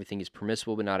 Everything is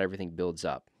permissible, but not everything builds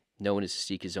up. No one is to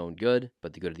seek his own good,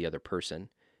 but the good of the other person.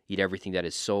 Eat everything that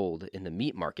is sold in the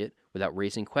meat market without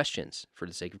raising questions for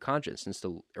the sake of conscience, since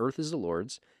the earth is the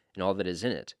Lord's and all that is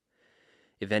in it.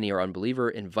 If any are unbeliever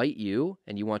invite you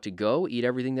and you want to go, eat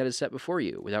everything that is set before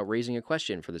you without raising a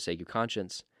question for the sake of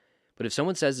conscience. But if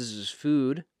someone says this is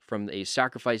food from a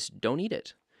sacrifice, don't eat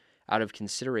it, out of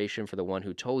consideration for the one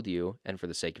who told you and for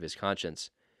the sake of his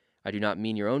conscience. I do not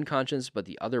mean your own conscience, but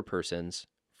the other person's,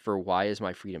 for why is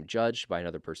my freedom judged by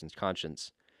another person's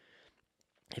conscience?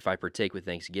 If I partake with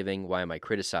thanksgiving, why am I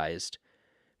criticized?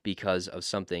 Because of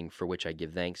something for which I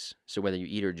give thanks. So whether you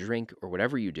eat or drink or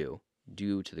whatever you do,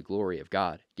 do to the glory of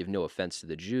God. Give no offense to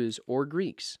the Jews or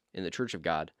Greeks in the church of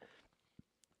God,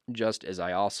 just as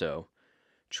I also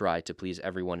try to please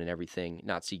everyone in everything,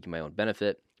 not seeking my own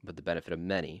benefit, but the benefit of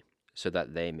many, so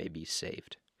that they may be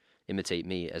saved. Imitate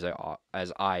me as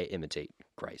I imitate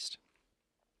Christ.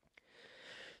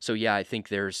 So yeah, I think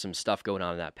there's some stuff going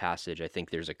on in that passage. I think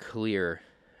there's a clear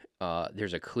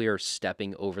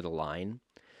stepping over the line.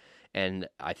 And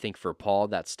I think for Paul,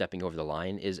 that stepping over the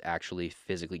line is actually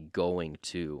physically going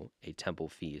to a temple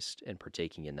feast and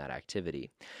partaking in that activity.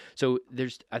 So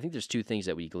I think there's two things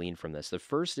that we glean from this. The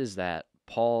first is that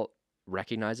Paul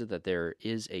recognizes that there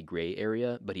is a gray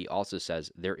area, but he also says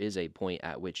there is a point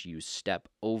at which you step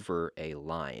over a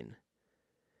line.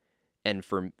 And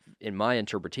in my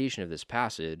interpretation of this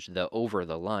passage, the over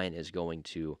the line is going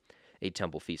to a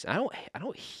temple feast. And I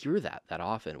don't hear that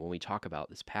often when we talk about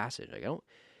this passage. Like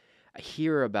I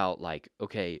hear about like,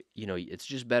 okay, it's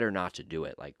just better not to do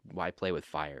it. Like, why play with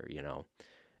fire,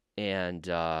 And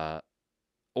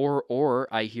or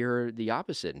I hear the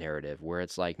opposite narrative where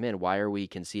it's like, man, why are we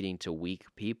conceding to weak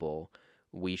people?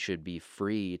 We should be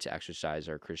free to exercise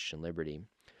our Christian liberty.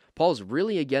 Paul's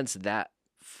really against that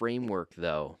framework,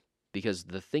 though, because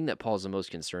the thing that Paul's the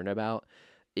most concerned about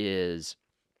is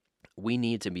we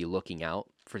need to be looking out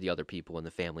for the other people in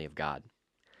the family of God.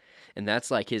 And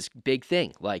that's like his big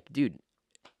thing. Like, dude,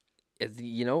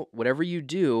 whatever you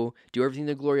do everything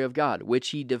to the glory of God, which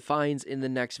he defines in the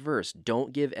next verse.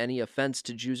 Don't give any offense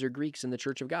to Jews or Greeks in the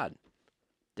church of God.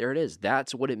 There it is.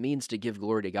 That's what it means to give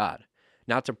glory to God.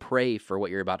 Not to pray for what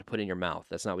you're about to put in your mouth.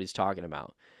 That's not what he's talking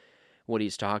about. What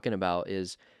he's talking about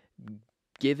is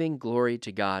giving glory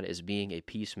to God as being a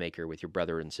peacemaker with your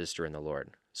brother and sister in the Lord.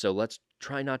 So let's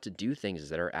try not to do things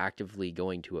that are actively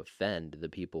going to offend the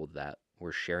people that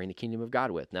we're sharing the kingdom of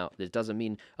God with. Now, this doesn't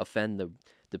mean offend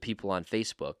the people on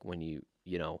Facebook when you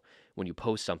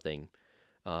post something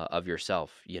of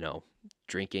yourself,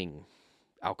 drinking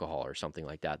alcohol or something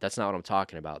like that. That's not what I'm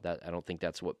talking about. I don't think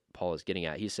that's what Paul is getting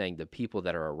at. He's saying the people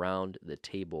that are around the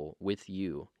table with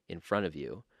you, in front of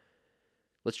you,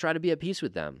 let's try to be at peace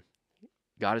with them.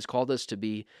 God has called us to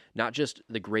be not just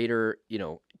the greater,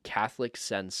 Catholic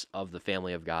sense of the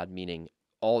family of God, meaning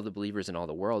all the believers in all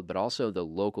the world, but also the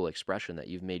local expression that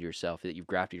you've made yourself, that you've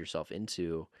grafted yourself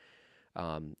into.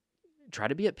 Try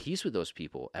to be at peace with those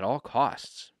people at all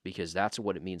costs, because that's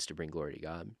what it means to bring glory to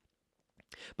God.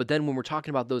 But then when we're talking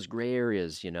about those gray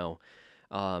areas, here's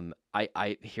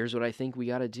what I think we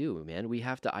got to do, man. We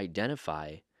have to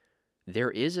identify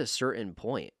there is a certain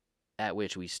point at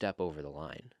which we step over the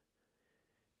line.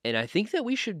 And I think that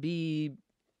we should be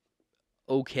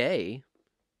okay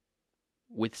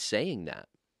with saying that.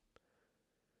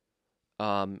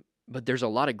 But there's a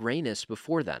lot of grayness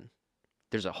before then.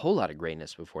 There's a whole lot of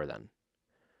grayness before then.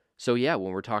 So yeah,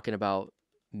 when we're talking about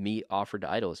meat offered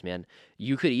to idols, man.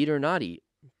 You could eat or not eat.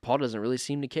 Paul doesn't really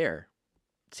seem to care.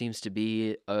 It seems to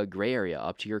be a gray area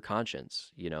up to your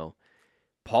conscience, you know.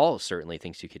 Paul certainly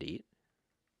thinks you could eat,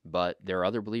 but there are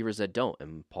other believers that don't,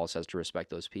 and Paul says to respect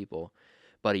those people.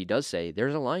 But he does say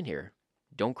there's a line here.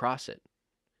 Don't cross it.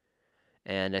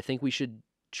 And I think we should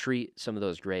treat some of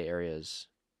those gray areas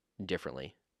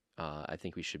differently. I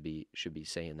think we should be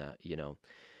saying that, you know.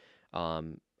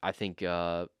 I think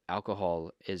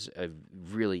alcohol is a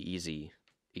really easy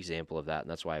example of that, and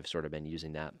that's why I've sort of been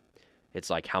using that. It's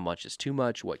like, how much is too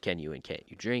much? What can you and can't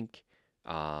you drink?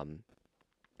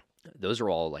 Those are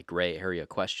all like gray area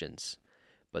questions,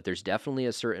 but there's definitely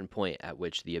a certain point at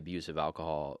which the abuse of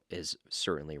alcohol is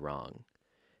certainly wrong.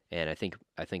 And I think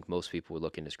most people would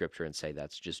look into scripture and say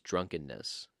that's just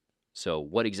drunkenness. So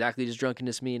what exactly does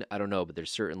drunkenness mean? I don't know, but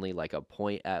there's certainly like a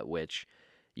point at which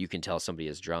you can tell somebody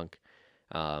is drunk.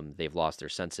 They've lost their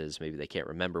senses. Maybe they can't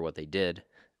remember what they did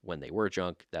when they were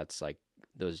drunk. That's like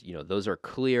those, you know, those are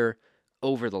clear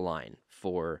over the line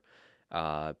for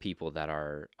people that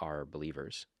are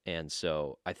believers. And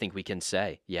so I think we can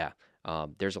say, yeah,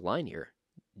 there's a line here.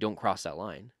 Don't cross that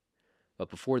line. But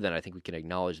before then, I think we can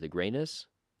acknowledge the grayness.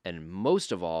 And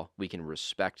most of all, we can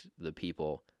respect the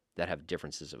people that have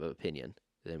differences of opinion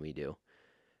than we do.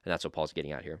 And that's what Paul's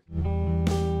getting at here.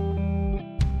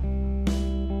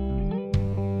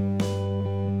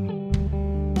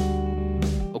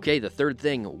 Okay, the third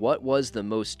thing, what was the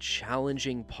most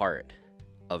challenging part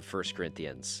of 1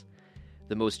 Corinthians?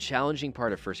 The most challenging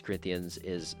part of 1 Corinthians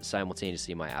is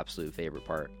simultaneously my absolute favorite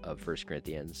part of 1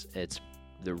 Corinthians. It's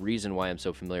the reason why I'm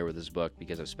so familiar with this book,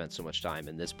 because I've spent so much time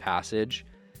in this passage,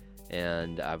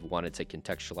 and I've wanted to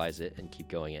contextualize it and keep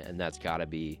going it, and that's got to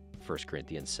be 1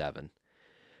 Corinthians 7.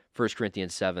 1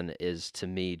 Corinthians 7 is, to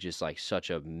me, just like such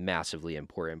a massively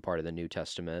important part of the New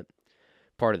Testament,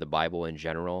 part of the Bible in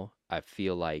general. I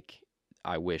feel like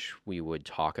I wish we would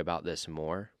talk about this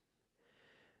more.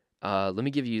 Let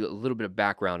me give you a little bit of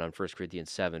background on 1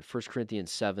 Corinthians 7. 1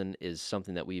 Corinthians 7 is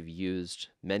something that we've used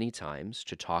many times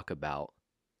to talk about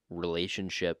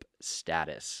relationship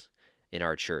status in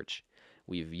our church.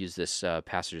 We've used this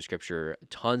passage of scripture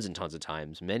tons and tons of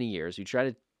times, many years. We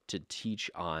try to teach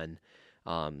on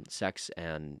sex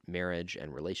and marriage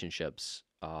and relationships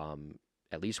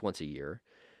at least once a year,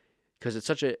 because it's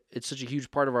such a huge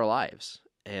part of our lives,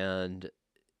 and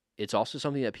it's also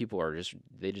something that people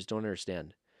they just don't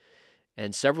understand.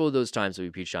 And several of those times that we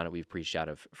preached on it, we've preached out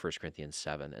of 1 Corinthians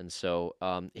 7. And so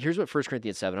here's what 1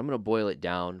 Corinthians 7, I'm going to boil it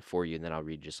down for you, and then I'll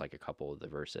read just like a couple of the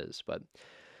verses. But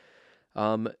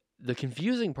the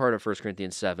confusing part of 1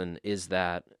 Corinthians 7 is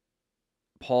that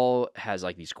Paul has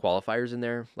like these qualifiers in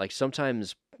there. Like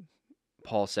sometimes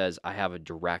Paul says, I have a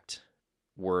direct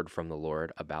word from the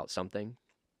Lord about something.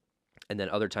 And then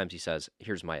other times he says,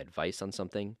 here's my advice on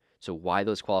something. So why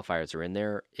those qualifiers are in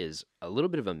there is a little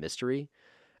bit of a mystery.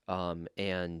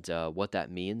 And what that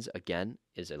means, again,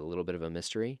 is a little bit of a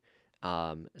mystery.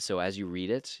 So as you read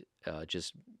it,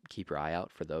 just keep your eye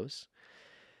out for those.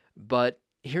 But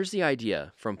here's the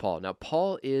idea from Paul. Now,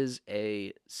 Paul is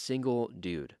a single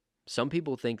dude. Some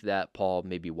people think that Paul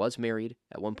maybe was married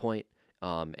at one point,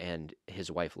 and his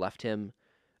wife left him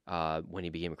when he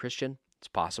became a Christian. It's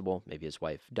possible. Maybe his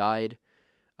wife died.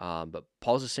 But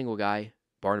Paul's a single guy.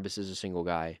 Barnabas is a single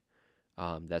guy.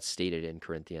 That's stated in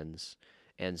Corinthians.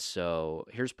 And so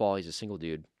here's Paul. He's a single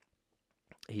dude.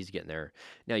 He's getting there.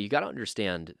 Now, you got to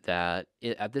understand that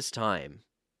at this time,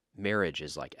 marriage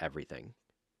is like everything.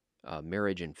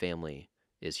 Marriage and family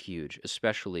is huge,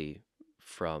 especially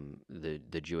from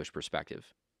the Jewish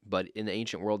perspective. But in the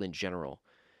ancient world in general,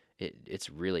 it's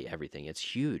really everything. It's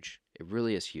huge. It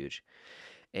really is huge.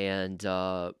 And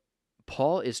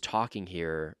Paul is talking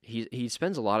here. He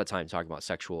spends a lot of time talking about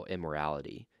sexual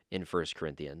immorality in 1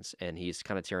 Corinthians, and he's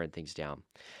kind of tearing things down.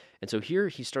 And so here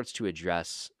he starts to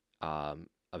address a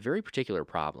very particular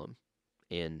problem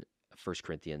in 1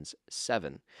 Corinthians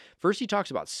 7. First, he talks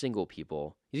about single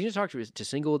people. He's going to talk to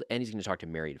single, and he's going to talk to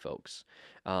married folks.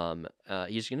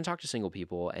 He's going to talk to single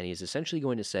people, and he's essentially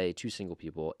going to say to single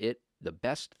people, the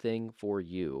best thing for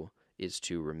you is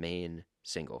to remain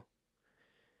single,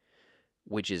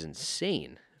 which is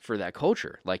insane for that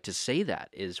culture. Like, to say that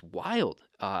is wild.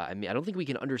 I mean, I don't think we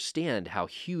can understand how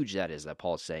huge that is that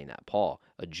Paul is saying that. Paul,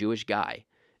 a Jewish guy,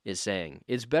 is saying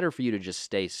it's better for you to just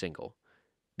stay single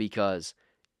because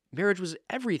marriage was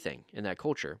everything in that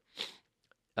culture.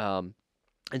 And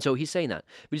so he's saying that.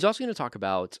 But he's also going to talk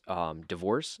about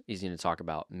divorce. He's going to talk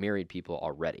about married people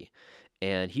already.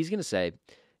 And he's going to say,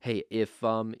 hey, if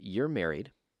you're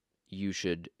married, you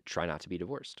should try not to be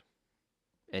divorced.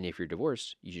 And if you're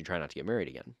divorced, you should try not to get married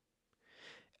again.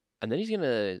 And then he's going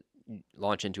to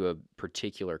launch into a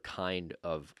particular kind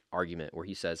of argument where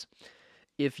he says,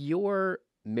 if you're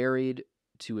married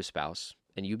to a spouse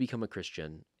and you become a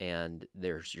Christian and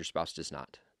your spouse does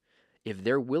not, if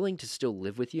they're willing to still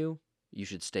live with you, you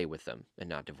should stay with them and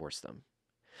not divorce them.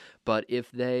 But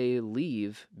if they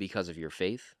leave because of your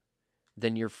faith,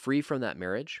 then you're free from that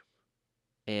marriage,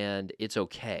 and it's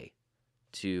okay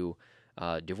to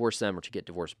divorce them or to get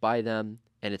divorced by them,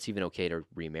 and it's even okay to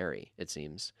remarry, it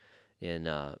seems, in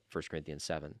 1 Corinthians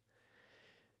 7.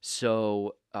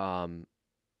 So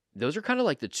those are kind of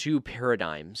like the two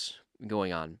paradigms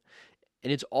going on.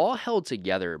 And it's all held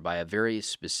together by a very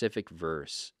specific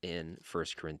verse in 1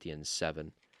 Corinthians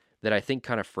 7 that I think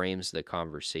kind of frames the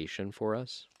conversation for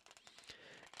us.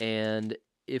 And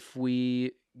if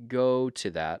we go to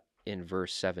that in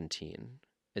verse 17,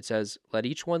 it says, "Let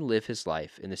each one live his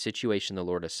life in the situation the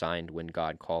Lord assigned when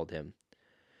God called him.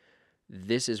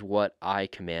 This is what I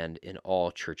command in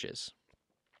all churches."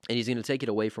 And he's going to take it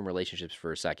away from relationships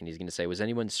for a second. He's going to say, was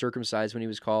anyone circumcised when he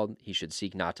was called? He should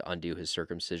seek not to undo his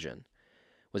circumcision.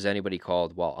 Was anybody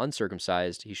called while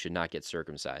uncircumcised? He should not get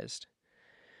circumcised.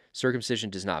 Circumcision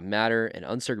does not matter, and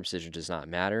uncircumcision does not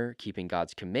matter. Keeping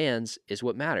God's commands is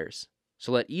what matters.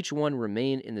 So let each one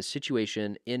remain in the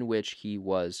situation in which he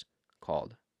was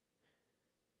called.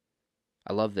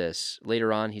 I love this.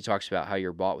 Later on, he talks about how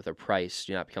you're bought with a price.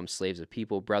 Do not become slaves of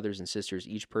people. Brothers and sisters,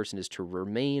 each person is to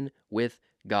remain with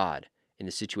God in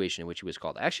the situation in which he was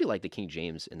called. I actually like the King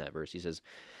James in that verse. He says,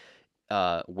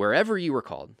 wherever you were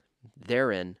called,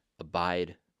 therein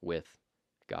abide with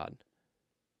God.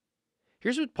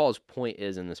 Here's what Paul's point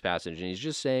is in this passage, and he's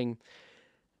just saying,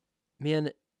 man,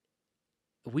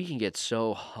 we can get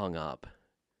so hung up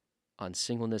on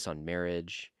singleness, on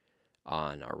marriage,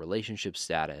 on our relationship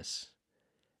status,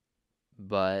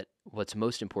 but what's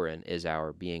most important is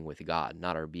our being with God,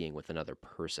 not our being with another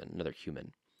person, another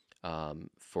human,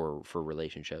 for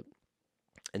relationship.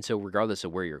 And so regardless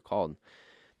of where you're called,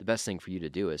 the best thing for you to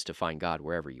do is to find God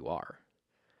wherever you are.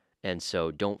 And so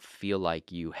don't feel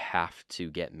like you have to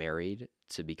get married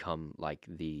to become like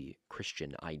the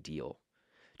Christian ideal.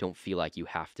 Don't feel like you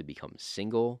have to become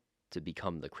single to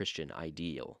become the Christian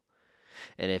ideal.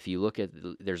 And if you look at,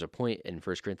 there's a point in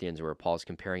 1 Corinthians where Paul's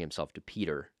comparing himself to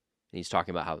Peter, and he's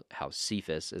talking about how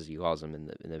Cephas, as he calls him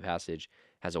in the passage,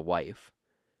 has a wife,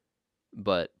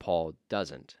 but Paul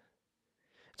doesn't.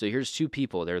 So here's two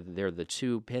people. They're the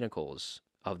two pinnacles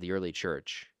of the early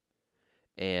church,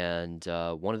 and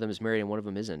one of them is married and one of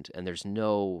them isn't, and there's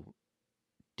no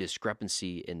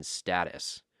discrepancy in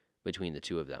status between the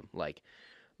two of them. Like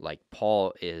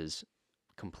Paul is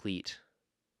complete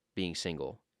being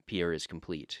single, Peter is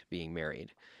complete being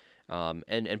married.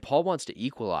 And Paul wants to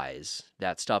equalize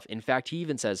that stuff. In fact, he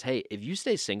even says, hey, if you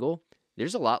stay single,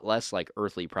 there's a lot less like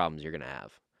earthly problems you're going to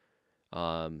have.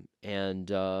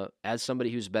 As somebody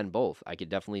who's been both, I could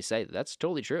definitely say that's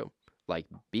totally true. Like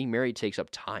being married takes up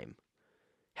time.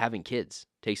 Having kids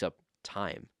takes up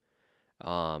time.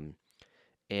 As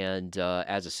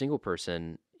a single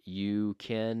person, you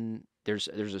can, there's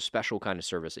a special kind of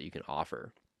service that you can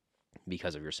offer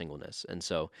because of your singleness. And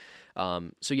so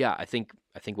yeah, I think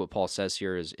what Paul says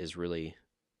here is really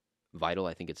vital.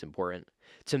 I think it's important.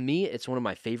 To me, it's one of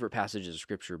my favorite passages of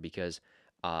scripture because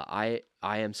I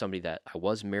am somebody that I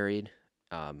was married,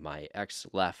 my ex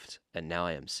left, and now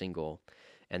I am single.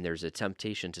 And there's a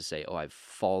temptation to say, oh, I've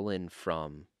fallen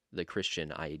from the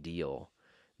Christian ideal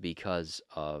because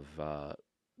of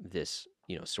this,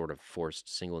 sort of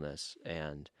forced singleness.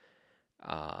 And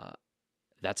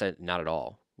that's not at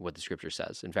all what the scripture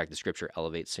says. In fact, the scripture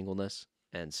elevates singleness.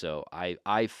 And so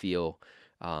I feel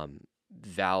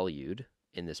valued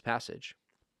in this passage.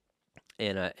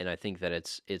 And I think that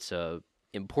it's a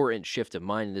important shift of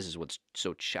mind. And this is what's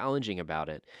so challenging about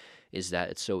it, is that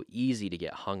it's so easy to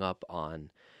get hung up on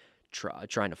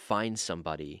trying to find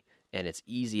somebody. And it's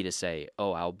easy to say,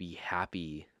 oh, I'll be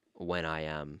happy when I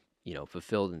am,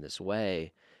 fulfilled in this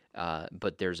way.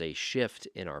 But there's a shift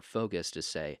in our focus to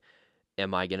say,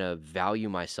 am I going to value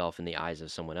myself in the eyes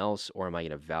of someone else, or am I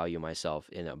going to value myself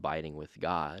in abiding with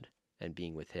God and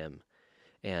being with Him?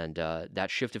 And that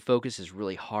shift of focus is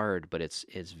really hard, but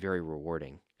it's very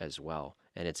rewarding as well.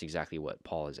 And it's exactly what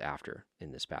Paul is after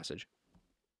in this passage.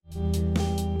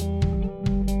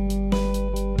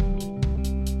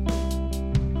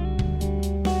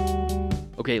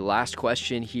 Okay, last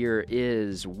question here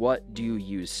is, what do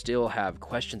you still have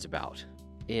questions about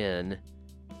in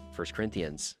 1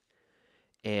 Corinthians?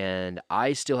 And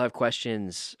I still have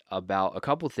questions about a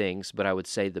couple things, but I would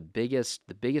say the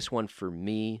biggest one for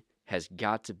me has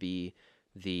got to be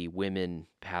the women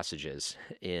passages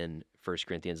in First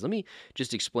Corinthians. Let me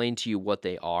just explain to you what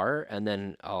they are, and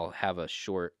then I'll have a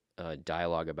short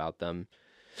dialogue about them.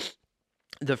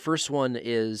 The first one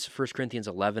is First Corinthians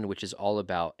 11, which is all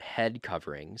about head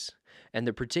coverings. And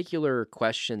the particular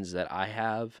questions that I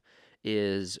have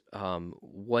is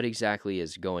what exactly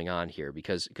is going on here?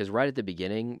 Because right at the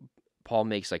beginning, Paul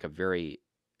makes like a very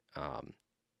kind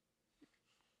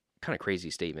of crazy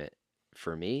statement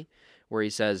for me, where he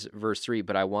says, verse 3,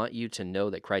 "But I want you to know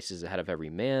that Christ is the head of every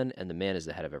man, and the man is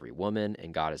the head of every woman,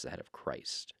 and God is the head of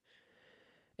Christ."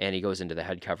 And he goes into the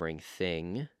head covering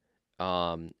thing.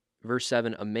 Verse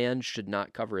 7, "A man should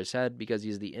not cover his head because he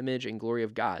is the image and glory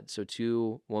of God. So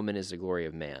too, woman is the glory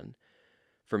of man.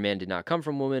 For man did not come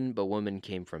from woman, but woman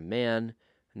came from man.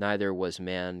 Neither was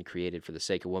man created for the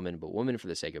sake of woman, but woman for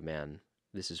the sake of man.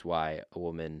 This is why a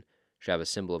woman should have a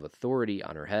symbol of authority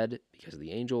on her head because of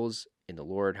the angels. In the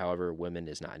Lord, however, woman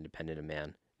is not independent of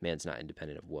man. Man's not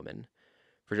independent of woman.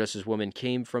 For just as woman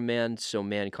came from man, so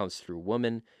man comes through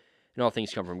woman, and all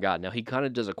things come from God." Now, he kind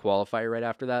of does a qualifier right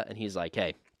after that, and he's like,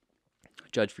 hey,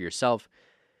 judge for yourself.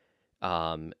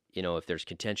 If there's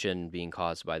contention being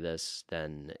caused by this,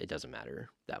 then it doesn't matter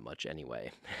that much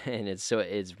anyway. And it's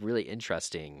really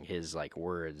interesting, his like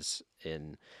words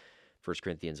in 1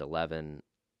 Corinthians 11.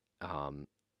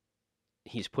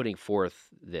 He's putting forth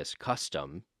this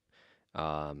custom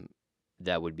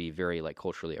that would be very like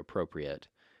culturally appropriate.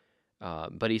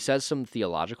 But he says some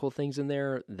theological things in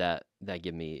there that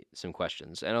give me some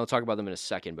questions. And I'll talk about them in a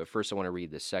second. But first, I want to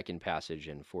read the second passage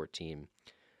in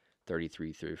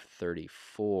 14:33 through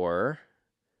 34,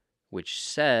 which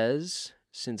says,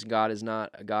 "Since God is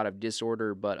not a God of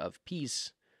disorder, but of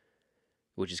peace,"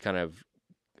 which is kind of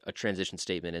a transition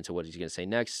statement into what he's going to say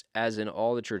next. "As in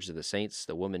all the churches of the saints,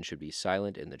 the women should be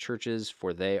silent in the churches,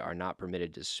 for they are not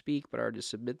permitted to speak, but are to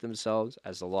submit themselves,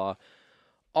 as the law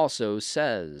also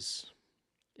says.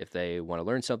 If they want to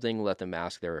learn something, let them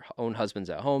ask their own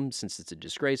husbands at home, since it's a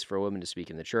disgrace for a woman to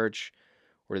speak in the church.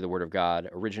 Or did the word of God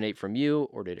originate from you,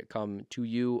 or did it come to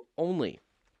you only?"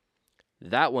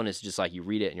 That one is just like you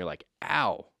read it and you're like,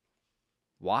 ow,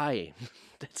 why?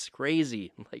 That's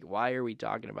crazy. Like, why are we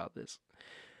talking about this?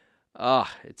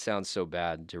 It sounds so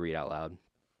bad to read out loud.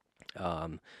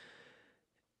 I'm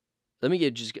going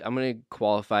to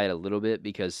qualify it a little bit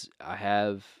because I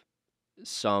have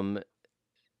some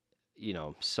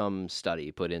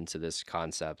study put into this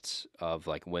concept of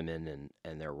like women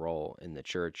and their role in the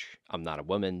church. I'm not a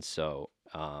woman, so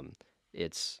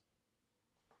it's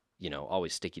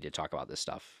always sticky to talk about this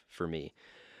stuff for me.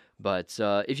 But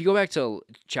if you go back to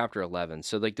chapter 11,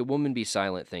 so like the woman be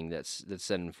silent thing that's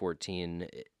said in 14,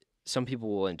 some people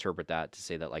will interpret that to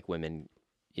say that like women,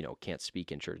 can't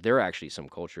speak in church. There are actually some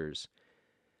cultures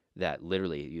that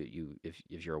literally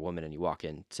if you're a woman and you walk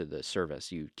into the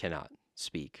service, you cannot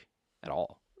speak at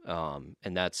all.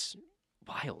 And that's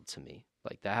wild to me.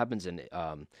 Like that happens in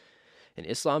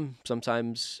Islam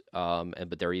sometimes,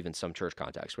 but there are even some church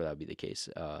contexts where that would be the case,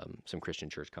 some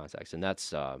Christian church contexts, and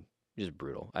that's just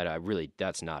brutal. I really,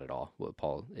 that's not at all what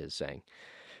Paul is saying.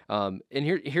 And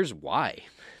here's why,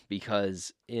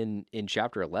 because in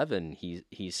chapter 11,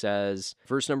 he says,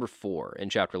 verse number 4 in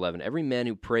chapter 11, "Every man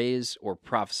who prays or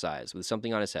prophesies with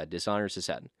something on his head dishonors his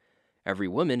head. Every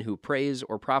woman who prays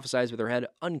or prophesies with her head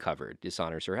uncovered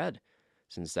dishonors her head,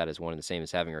 since that is one and the same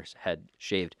as having her head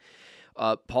shaved."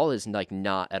 Paul is like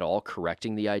not at all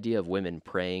correcting the idea of women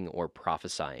praying or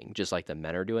prophesying, just like the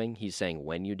men are doing. He's saying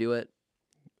when you do it,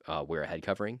 wear a head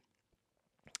covering.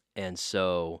 And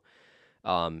so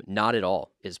not at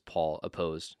all is Paul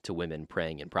opposed to women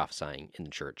praying and prophesying in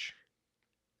the church,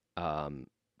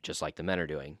 just like the men are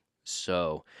doing.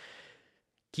 So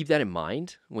keep that in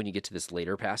mind when you get to this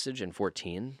later passage in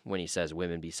 14, when he says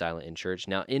women be silent in church.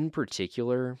 Now, in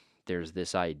particular, there's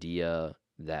this idea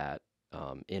that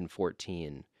in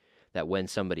 14, that when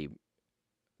somebody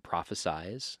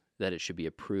prophesies, that it should be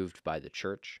approved by the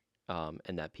church,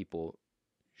 and that people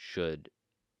should,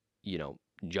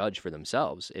 judge for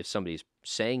themselves. If somebody's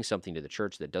saying something to the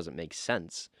church that doesn't make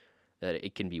sense, that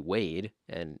it can be weighed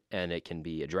and it can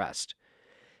be addressed.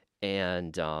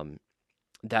 And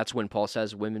that's when Paul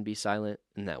says women be silent,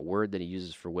 and that word that he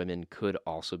uses for women could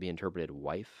also be interpreted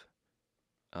wife.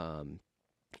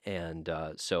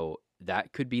 So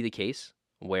that could be the case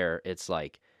where it's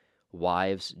like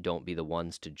wives don't be the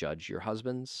ones to judge your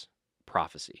husband's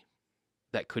prophecy.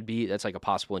 That's like a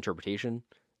possible interpretation,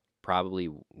 probably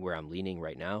where I'm leaning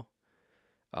right now.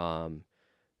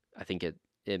 I think it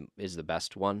is the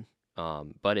best one,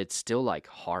 but it's still like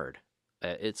hard.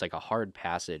 It's like a hard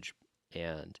passage,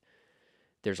 and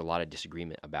there's a lot of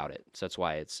disagreement about it. So that's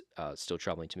why it's still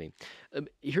troubling to me.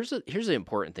 Here's the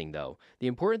important thing, though. The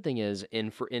important thing is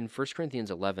in 1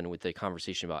 Corinthians 11, with the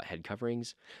conversation about head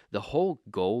coverings, the whole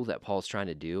goal that Paul's trying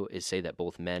to do is say that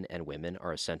both men and women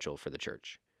are essential for the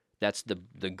church. That's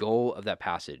the goal of that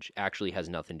passage. Actually has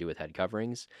nothing to do with head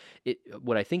coverings.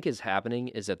 What I think is happening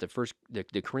is that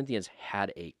the Corinthians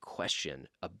had a question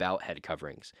about head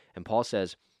coverings, and Paul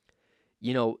says,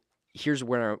 you know, here's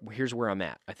where I'm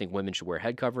at. I think women should wear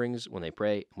head coverings when they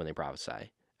pray and when they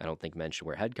prophesy. I don't think men should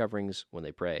wear head coverings when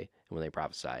they pray and when they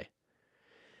prophesy.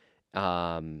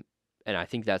 And I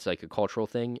think that's like a cultural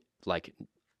thing. Like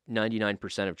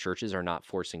 99% of churches are not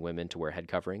forcing women to wear head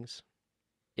coverings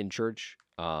in church.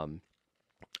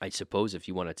 I suppose if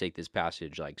you want to take this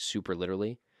passage like super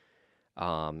literally,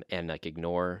 and like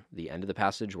ignore the end of the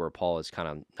passage where Paul is kind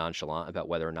of nonchalant about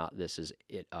whether or not this is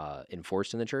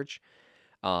enforced in the church,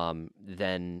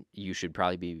 then you should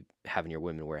probably be having your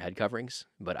women wear head coverings.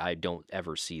 But I don't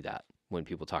ever see that when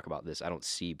people talk about this. I don't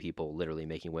see people literally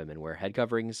making women wear head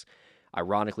coverings.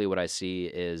 Ironically, what I see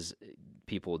is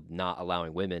people not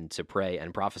allowing women to pray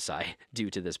and prophesy due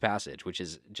to this passage, which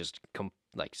is just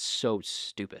like so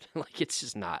stupid. Like it's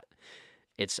just not.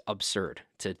 It's absurd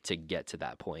to get to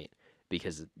that point,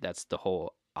 because that's the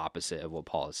whole opposite of what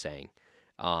Paul is saying.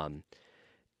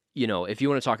 You know, if you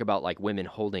want to talk about like women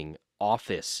holding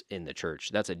office in the church,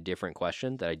 that's a different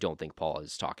question that I don't think Paul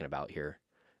is talking about here.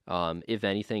 If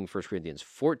anything, 1 Corinthians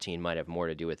 14 might have more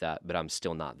to do with that, but I'm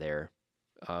still not there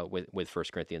with 1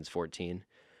 Corinthians 14.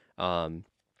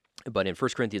 But in 1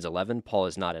 Corinthians 11, Paul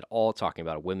is not at all talking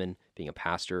about a woman being a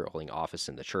pastor, holding office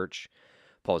in the church.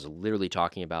 Paul is literally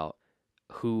talking about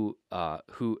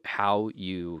how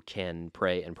you can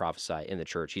pray and prophesy in the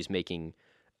church. He's making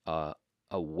a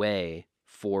way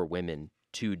for women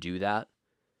to do that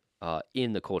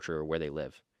in the culture where they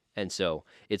live. And so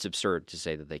it's absurd to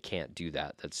say that they can't do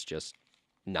that. That's just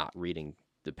not reading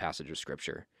the passage of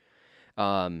Scripture.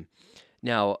 Now,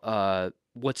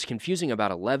 what's confusing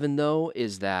about 11, though,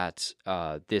 is that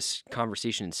this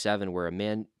conversation in 7, where a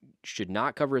man should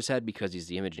not cover his head because he's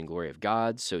the image and glory of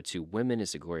God, so to women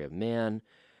is the glory of man.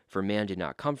 For man did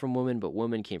not come from woman, but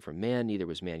woman came from man. Neither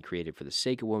was man created for the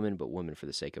sake of woman, but woman for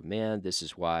the sake of man. This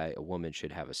is why a woman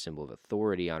should have a symbol of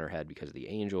authority on her head because of the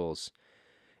angels.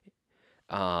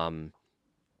 That's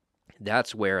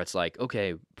where it's like,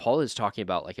 okay, Paul is talking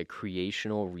about like a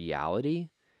creational reality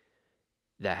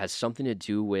that has something to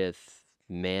do with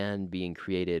man being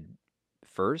created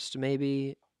first,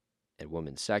 maybe, and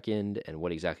woman second. And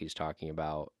what exactly he's talking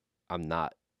about, I'm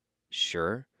not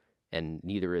sure, and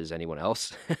neither is anyone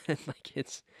else. Like,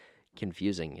 it's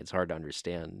confusing. It's hard to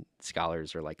understand.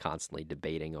 Scholars are like constantly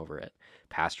debating over it.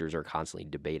 Pastors are constantly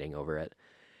debating over it.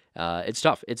 It's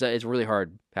tough. It's a really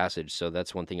hard passage. So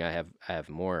that's one thing I have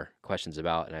more questions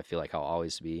about, and I feel like I'll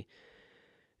always be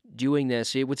doing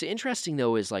this. What's interesting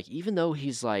though is like, even though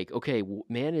he's like, okay,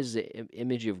 man is the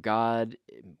image of God,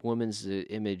 woman's the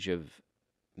image of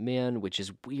man, which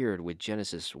is weird with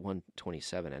Genesis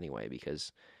 1:27 anyway,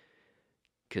 because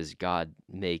God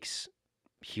makes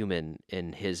human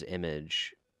in his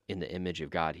image, in the image of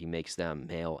God. He makes them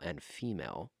male and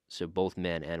female. So both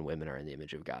men and women are in the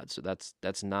image of God. So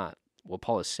that's not what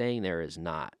Paul is saying there, is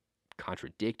not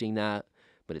contradicting that,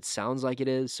 but it sounds like it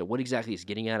is. So what exactly he's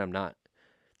getting at, I'm not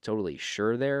totally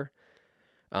sure there.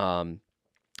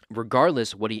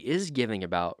 Regardless, what he is getting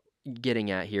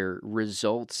at here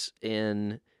results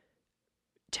in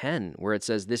 10, where it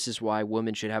says, this is why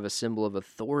women should have a symbol of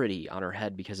authority on her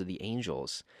head because of the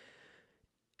angels.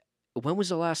 When was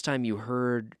the last time you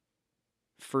heard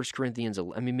 1 Corinthians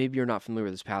 11? I mean, maybe you're not familiar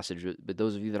with this passage, but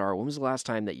those of you that are, when was the last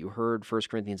time that you heard 1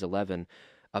 Corinthians 11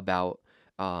 about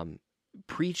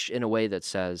preached in a way that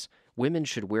says women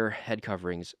should wear head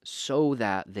coverings so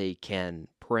that they can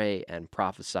pray and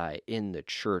prophesy in the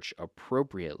church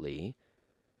appropriately?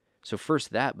 So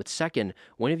first that, but second,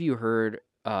 when have you heard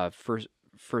 1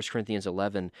 Corinthians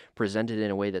 11 presented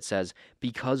in a way that says,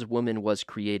 because woman was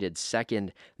created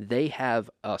second, they have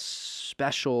a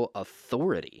special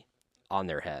authority on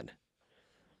their head?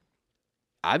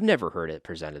 I've never heard it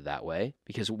presented that way,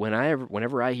 because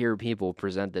whenever I hear people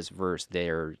present this verse,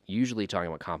 they're usually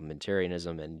talking about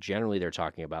complementarianism, and generally they're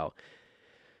talking about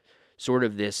sort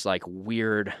of this like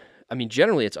weird, I mean,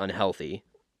 generally it's unhealthy.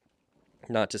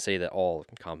 Not to say that all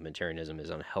complementarianism is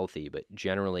unhealthy, but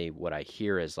generally what I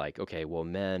hear is like, okay, well,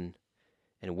 men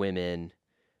and women,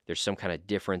 there's some kind of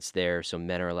difference there, so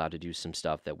men are allowed to do some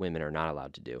stuff that women are not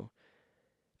allowed to do.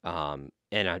 And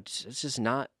it's just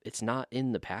not, it's not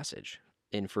in the passage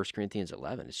in 1 Corinthians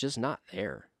 11. It's just not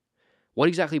there. What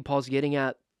exactly Paul's getting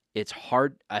at, it's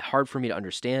hard for me to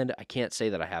understand. I can't say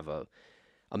that I have a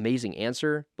amazing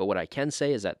answer, but what I can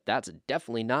say is that that's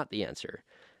definitely not the answer.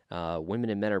 Women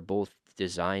and men are both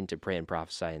designed to pray and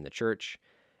prophesy in the church,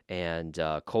 and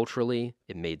culturally,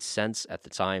 it made sense at the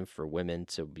time for women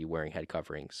to be wearing head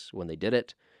coverings when they did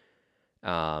it.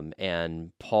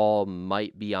 And Paul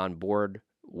might be on board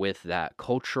with that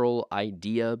cultural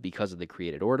idea because of the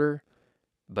created order,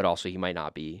 but also he might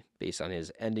not be, based on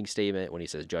his ending statement when he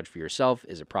says, "Judge for yourself.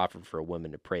 Is it proper for a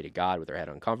woman to pray to God with her head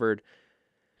uncovered?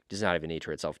 Does not even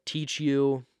nature itself teach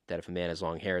you that if a man has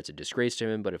long hair, it's a disgrace to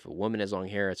him, but if a woman has long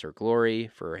hair, it's her glory,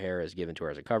 for her hair is given to her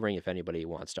as a covering. If anybody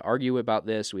wants to argue about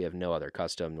this, we have no other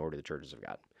custom, nor do the churches of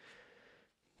God."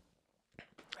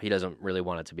 He doesn't really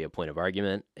want it to be a point of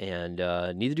argument, and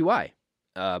neither do I.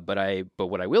 But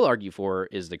what I will argue for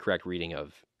is the correct reading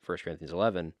of 1 Corinthians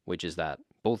 11, which is that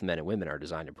both men and women are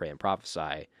designed to pray and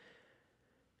prophesy.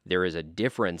 There is a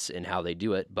difference in how they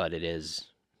do it, but it is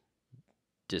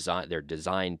they're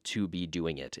designed to be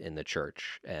doing it in the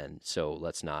church, and so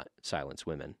let's not silence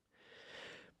women.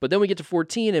 But then we get to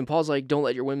 14, and Paul's like, "Don't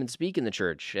let your women speak in the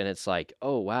church," and it's like,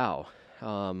 oh wow,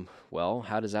 well,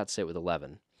 how does that sit with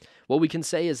 11? What we can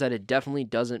say is that it definitely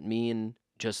doesn't mean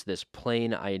just this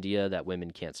plain idea that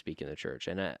women can't speak in the church,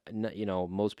 and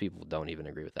most people don't even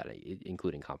agree with that,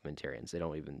 including complementarians. They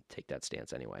don't even take that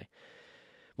stance anyway.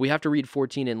 We have to read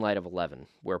 14 in light of 11,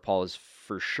 where Paul is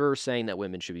for sure saying that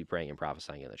women should be praying and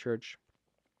prophesying in the church.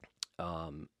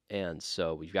 And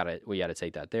so we got to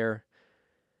take that there.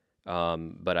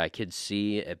 But I could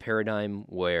see a paradigm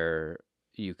where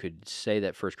you could say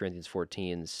that 1 Corinthians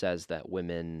 14 says that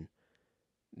women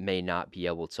may not be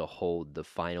able to hold the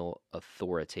final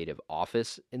authoritative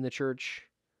office in the church.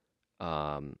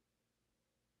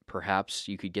 Perhaps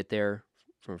you could get there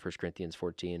from 1 Corinthians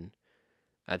 14.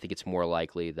 I think it's more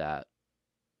likely that,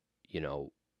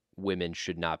 women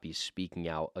should not be speaking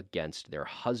out against their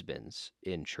husbands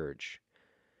in church.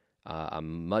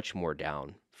 I'm much more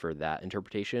down for that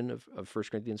interpretation of 1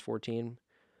 Corinthians 14.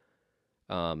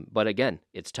 But again,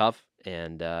 it's tough,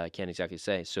 and I can't exactly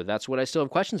say. So that's what I still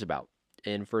have questions about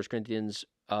in 1 Corinthians.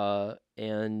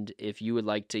 And if you would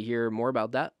like to hear more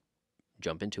about that,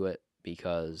 jump into it,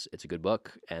 because it's a good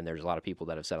book, and there's a lot of people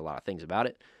that have said a lot of things about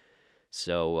it.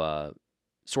 So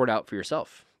sort out for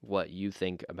yourself what you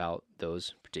think about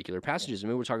those particular passages, and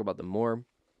maybe we'll talk about them more.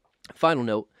 Final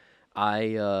note,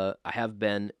 I have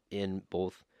been in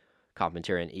both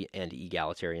complementarian and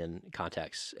egalitarian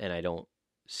contexts, and I don't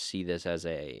see this as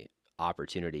a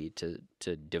opportunity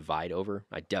to divide over.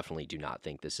 I definitely do not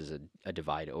think this is a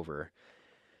divide over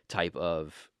type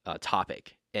of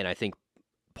topic, and I think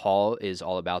Paul is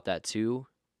all about that too.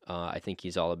 I think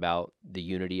he's all about the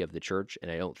unity of the church,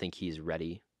 and I don't think he's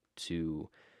ready to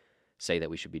say that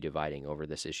we should be dividing over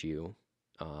this issue.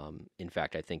 In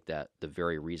fact, I think that the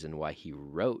very reason why he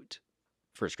wrote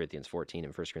 1 Corinthians 14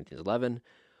 and 1 Corinthians 11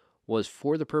 was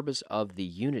for the purpose of the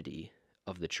unity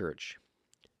of the church.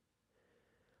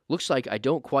 Looks like I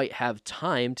don't quite have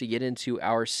time to get into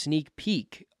our sneak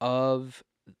peek of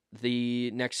the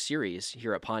next series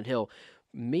here at Pond Hill.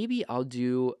 Maybe I'll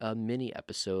do a mini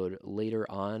episode later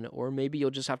on, or maybe you'll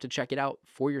just have to check it out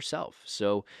for yourself.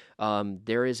 So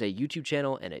there is a YouTube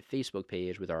channel and a Facebook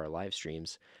page with our live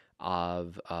streams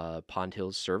of Pond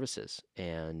Hill's services,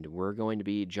 and we're going to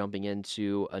be jumping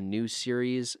into a new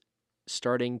series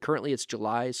currently it's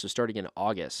July, so starting in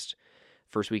August.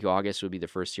 First week of August will be the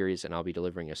first series, and I'll be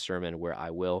delivering a sermon where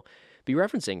I will be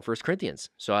referencing 1 Corinthians.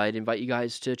 So I'd invite you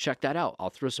guys to check that out. I'll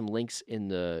throw some links in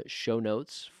the show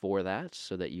notes for that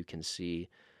so that you can see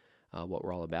what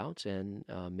we're all about, and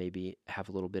maybe have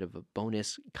a little bit of a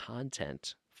bonus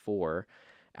content for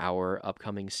our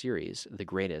upcoming series, The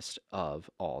Greatest of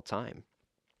All Time.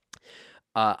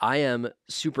 I am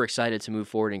super excited to move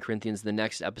forward in Corinthians. The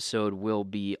next episode will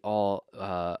be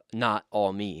not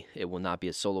all me. It will not be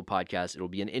a solo podcast. It will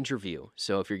be an interview.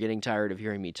 So if you're getting tired of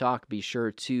hearing me talk, be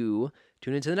sure to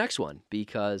tune into the next one,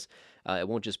 because it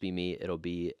won't just be me. It'll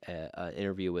be an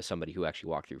interview with somebody who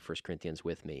actually walked through 1 Corinthians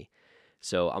with me.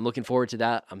 So I'm looking forward to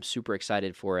that. I'm super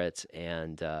excited for it,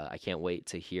 and I can't wait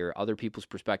to hear other people's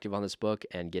perspective on this book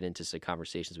and get into some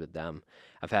conversations with them.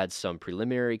 I've had some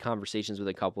preliminary conversations with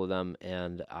a couple of them,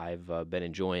 and I've been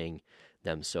enjoying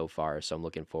them so far. So I'm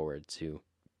looking forward to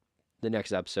the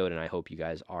next episode, and I hope you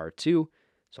guys are too.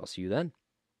 So I'll see you then.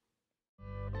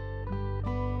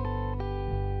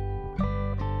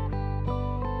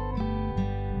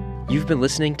 You've been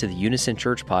listening to the Unison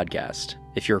Church podcast.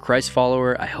 If you're a Christ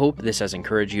follower, I hope this has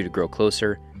encouraged you to grow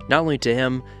closer, not only to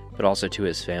Him, but also to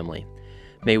His family.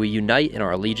 May we unite in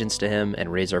our allegiance to Him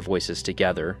and raise our voices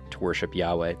together to worship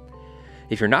Yahweh.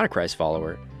 If you're not a Christ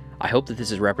follower, I hope that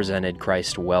this has represented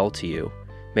Christ well to you.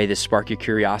 May this spark your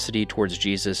curiosity towards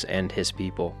Jesus and his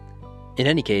people. In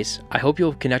any case, I hope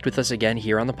you'll connect with us again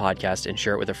here on the podcast and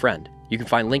share it with a friend. You can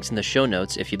find links in the show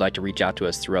notes if you'd like to reach out to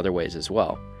us through other ways as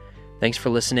well. Thanks for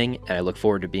listening, and I look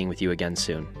forward to being with you again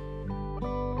soon.